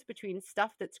difference between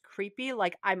stuff that's creepy,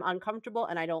 like I'm uncomfortable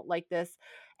and I don't like this,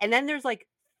 and then there's like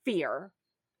fear.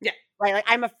 Yeah. Right. Like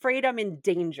I'm afraid I'm in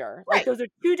danger. Right. Like those are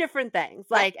 2 different things.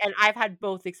 Like, and I've had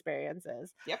both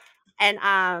experiences. Yep. And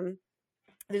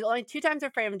There's only 2 times I'm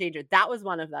afraid of danger. That was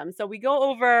one of them. So we go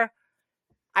over.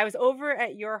 I was over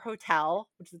at your hotel,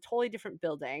 which is a totally different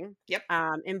building, Yep.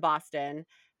 in Boston,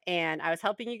 and I was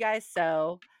helping you guys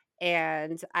sew,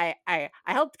 and I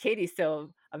helped Katie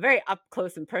sew a very up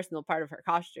close and personal part of her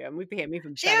costume. We became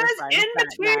even She better was friends in that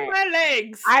between night. my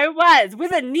legs. I was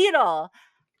with a needle.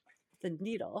 The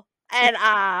needle. And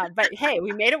but hey,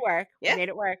 we made it work. Yeah. We made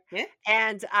it work. Yeah.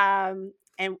 And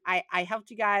I helped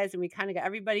you guys, and we kind of got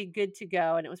everybody good to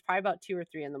go, and it was probably about 2 or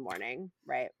 3 in the morning,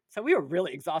 right? So we were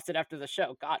really exhausted after the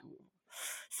show. God.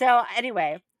 So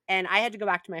anyway, and I had to go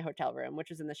back to my hotel room, which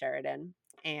was in the Sheraton.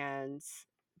 And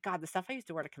God, the stuff I used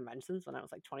to wear to conventions when I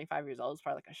was like 25 years old was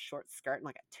probably like a short skirt and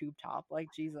like a tube top. Like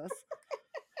Jesus.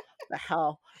 The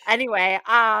hell. Anyway,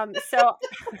 so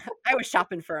I was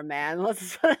shopping for a man.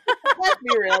 Let's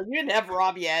be real. You didn't have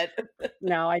Rob yet.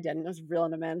 No, I didn't. I was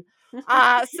reeling him in.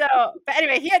 But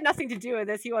anyway, he had nothing to do with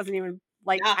this. He wasn't even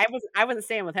like No. I wasn't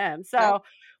staying with him. So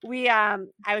No.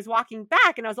 I was walking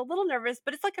back and I was a little nervous,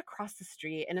 but it's like across the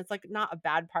street and it's like not a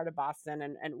bad part of Boston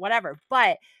and whatever.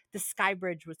 But the Sky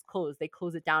Bridge was closed. They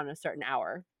close it down in a certain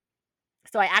hour.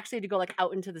 So I actually had to go like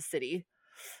out into the city.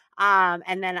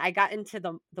 And then I got into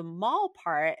the mall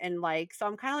part and like so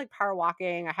I'm kind of like power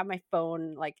walking. I have my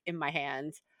phone like in my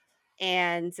hand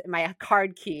and my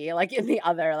card key like in the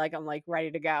other, like I'm like ready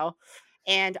to go.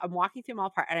 And I'm walking through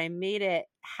mall part and I made it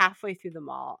halfway through the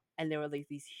mall and there were like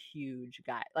these huge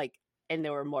guys like and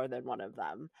there were more than one of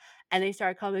them. And they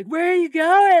started calling like, "Where are you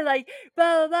going?" Like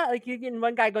blah blah blah. Like and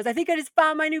one guy goes, "I think I just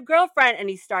found my new girlfriend." And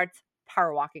he starts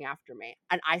power walking after me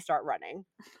and I start running.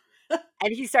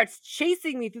 And he starts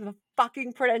chasing me through the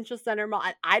fucking Prudential Center Mall.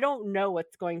 And I don't know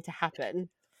what's going to happen.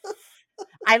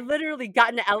 I literally got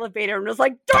in the elevator and was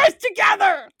like, "Doors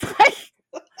together!"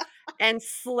 and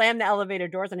slammed the elevator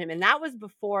doors on him. And that was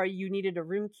before you needed a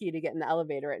room key to get in the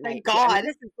elevator at night. Thank God. I mean,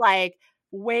 this is like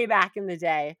way back in the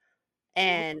day.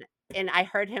 And I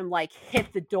heard him like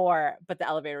hit the door, but the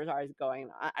elevator was always going.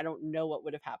 I don't know what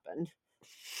would have happened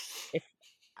if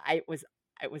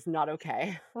it was not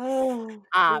okay. Oh,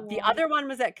 The other one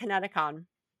was at Kineticon.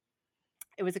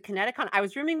 It was a Kineticon. I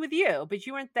was rooming with you, but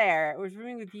you weren't there. I was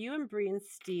rooming with you and Bree and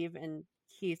Steve and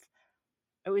Keith.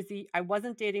 I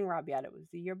wasn't dating Rob yet. It was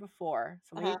the year before.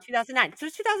 So maybe 2009. So it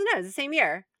was 2009. It was the same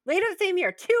year. Later the same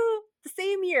year. The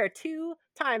same year. 2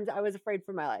 times I was afraid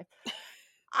for my life.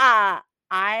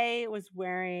 I was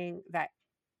wearing that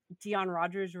Dion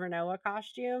Rogers Renoa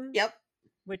costume. Yep.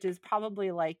 Which is probably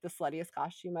like the sluttiest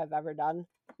costume I've ever done.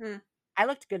 Hmm. I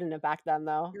looked good in it back then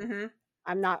though. Mm-hmm.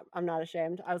 I'm not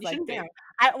ashamed. I was You like, shouldn't be. damn.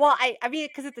 I mean,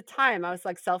 because at the time I was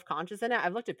like self-conscious in it.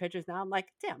 I've looked at pictures now. I'm like,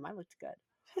 damn, I looked good.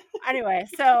 Anyway,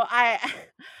 so I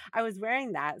was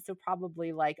wearing that. So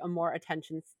probably like a more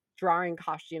attention drawing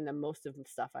costume than most of the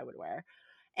stuff I would wear.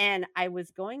 And I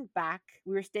was going back.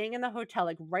 We were staying in the hotel,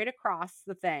 like right across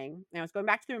the thing. And I was going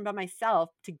back to the room by myself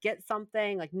to get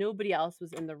something. Like nobody else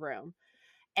was in the room.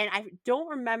 And I don't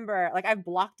remember, like I've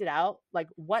blocked it out, like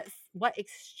what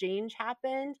exchange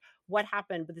happened, what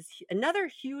happened, but this another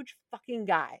huge fucking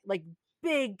guy, like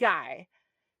big guy,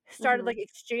 started like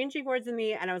exchanging words with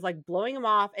me, and I was like blowing him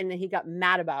off, and then he got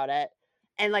mad about it,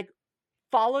 and like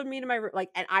followed me to my room, like,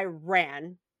 and I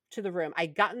ran to the room. I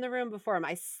got in the room before him.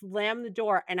 I slammed the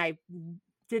door, and I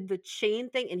did the chain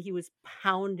thing, and he was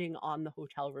pounding on the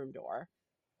hotel room door,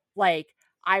 like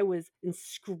I was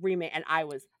screaming, and I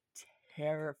was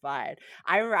terrified.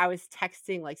 I remember I was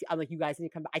texting like I'm like, "You guys need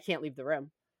to come back. I can't leave the room.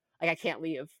 Like I can't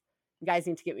leave. You guys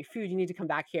need to get me food. You need to come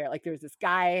back here. Like there's this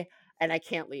guy and I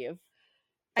can't leave."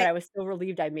 But I was so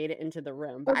relieved I made it into the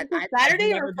room. But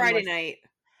Saturday or Friday night?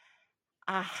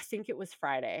 I think it was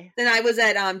Friday. Then I was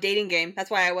at Dating Game. That's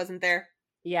why I wasn't there.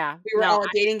 Yeah. We were all at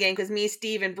Dating Game because me,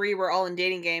 Steve, and Bree were all in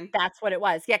Dating Game. That's what it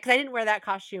was. Yeah, because I didn't wear that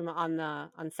costume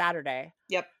on Saturday.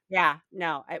 Yep. Yeah.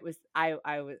 No, it was I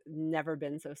was never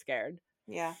been so scared.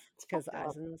 Yeah. Because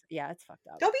it's fucked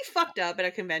up. Don't be fucked up at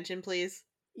a convention, please.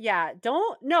 Yeah.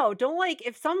 Don't like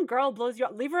if some girl blows you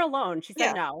up, leave her alone. She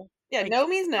said no. Yeah, like, no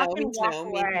means no. Means walk no.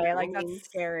 Away. Means like that's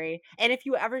scary. And if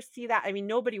you ever see that, I mean,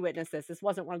 nobody witnessed this. This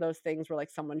wasn't one of those things where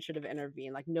like someone should have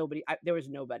intervened. Like nobody, there was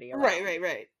nobody around.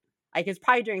 Right. Like it's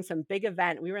probably during some big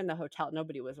event. We were in the hotel.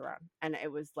 Nobody was around, and it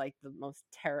was like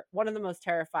one of the most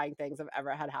terrifying things I've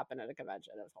ever had happen at a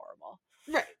convention. It was horrible.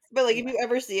 Right, but like if you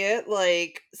ever see it,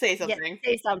 like say something.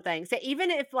 Yeah, say something. Say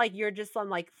even if like you're just some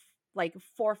like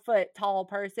 4 foot tall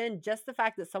person, just the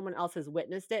fact that someone else has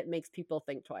witnessed it makes people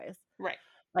think twice. Right.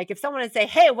 Like if someone would say,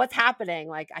 "Hey, what's happening?"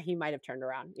 Like he might have turned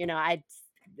around. You know,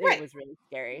 it was really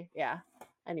scary. Yeah.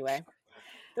 Anyway.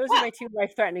 Those are my 2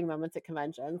 life-threatening moments at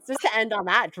conventions. Just to end on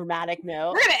that dramatic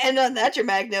note. We're gonna end on that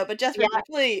dramatic note, but Jess, we're Yeah.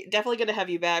 definitely gonna have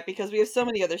you back because we have so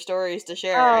many other stories to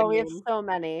share. I Oh, we have mean, so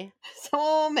many.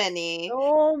 so many.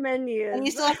 So many. And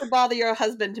you still have to bother your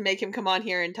husband to make him come on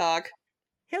here and talk.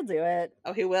 He'll do it.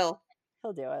 Oh, he will.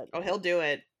 He'll do it. Oh, he'll do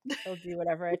it. He'll do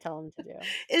whatever I tell him to do.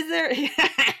 Is there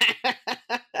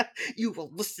You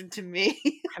will listen to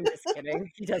me. I'm just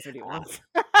kidding. He does what he wants.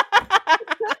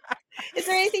 Is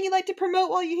there anything you'd like to promote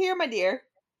while you're here, my dear?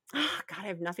 Oh, God, I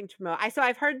have nothing to promote. So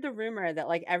I've heard the rumor that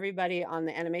like everybody on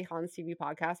the Anime Cons TV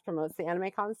podcast promotes the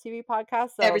Anime Cons TV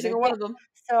podcast. So Every single one of them.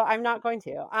 So I'm not going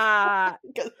to.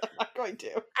 Because I'm not going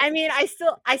to. I mean, I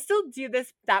still do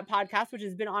that podcast, which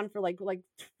has been on for like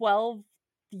 12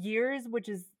 years, which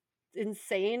is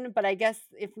insane. But I guess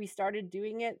if we started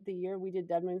doing it the year we did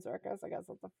Dead Moon Circus, I guess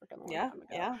that's a freaking long time ago.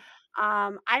 Yeah.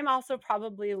 I'm also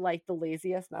probably like the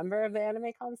laziest member of the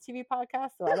Anime Cons TV podcast,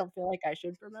 so I don't feel like I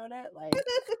should promote it. Like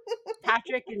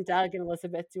Patrick and Doug and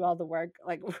Elizabeth do all the work.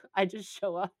 Like I just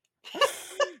show up.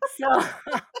 So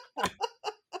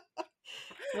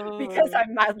because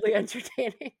I'm mildly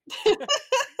entertaining.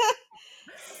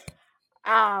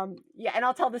 Yeah, and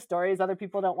I'll tell the stories other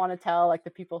people don't want to tell, like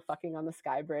the people fucking on the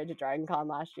Sky Bridge at Dragon Con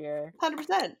last year.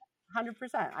 100%.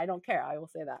 I don't care. I will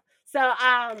say that. So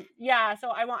yeah,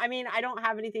 so I don't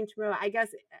have anything to promote. I guess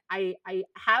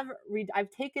I've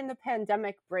taken the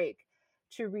pandemic break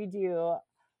to redo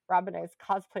Robinet's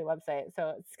cosplay website.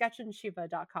 So it's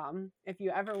sketchandshiva.com if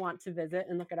you ever want to visit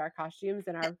and look at our costumes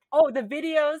and the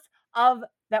videos of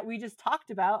that we just talked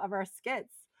about of our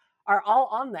skits are all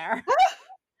on there.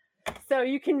 So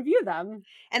you can view them.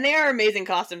 And they are amazing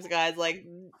costumes, guys. Like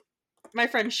my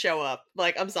friends show up.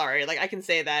 Like, I'm sorry. Like I can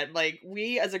say that. Like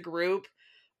we as a group,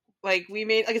 like we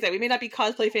may not be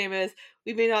cosplay famous.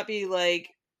 We may not be like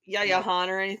Yaya Han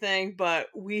or anything, but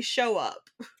we show up.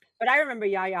 But I remember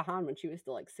Yaya Han when she was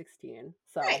still like 16.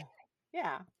 So right.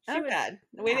 Yeah. God.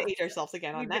 Way to age ourselves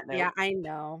again on that note. Yeah, I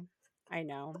know.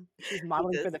 She's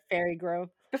modeling for the Fairy Grove.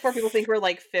 Before people think we're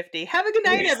like 50. Have a good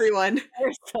night, everyone.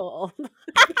 We're so old.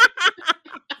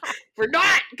 We're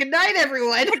not. Good night,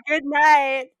 everyone. Good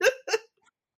night.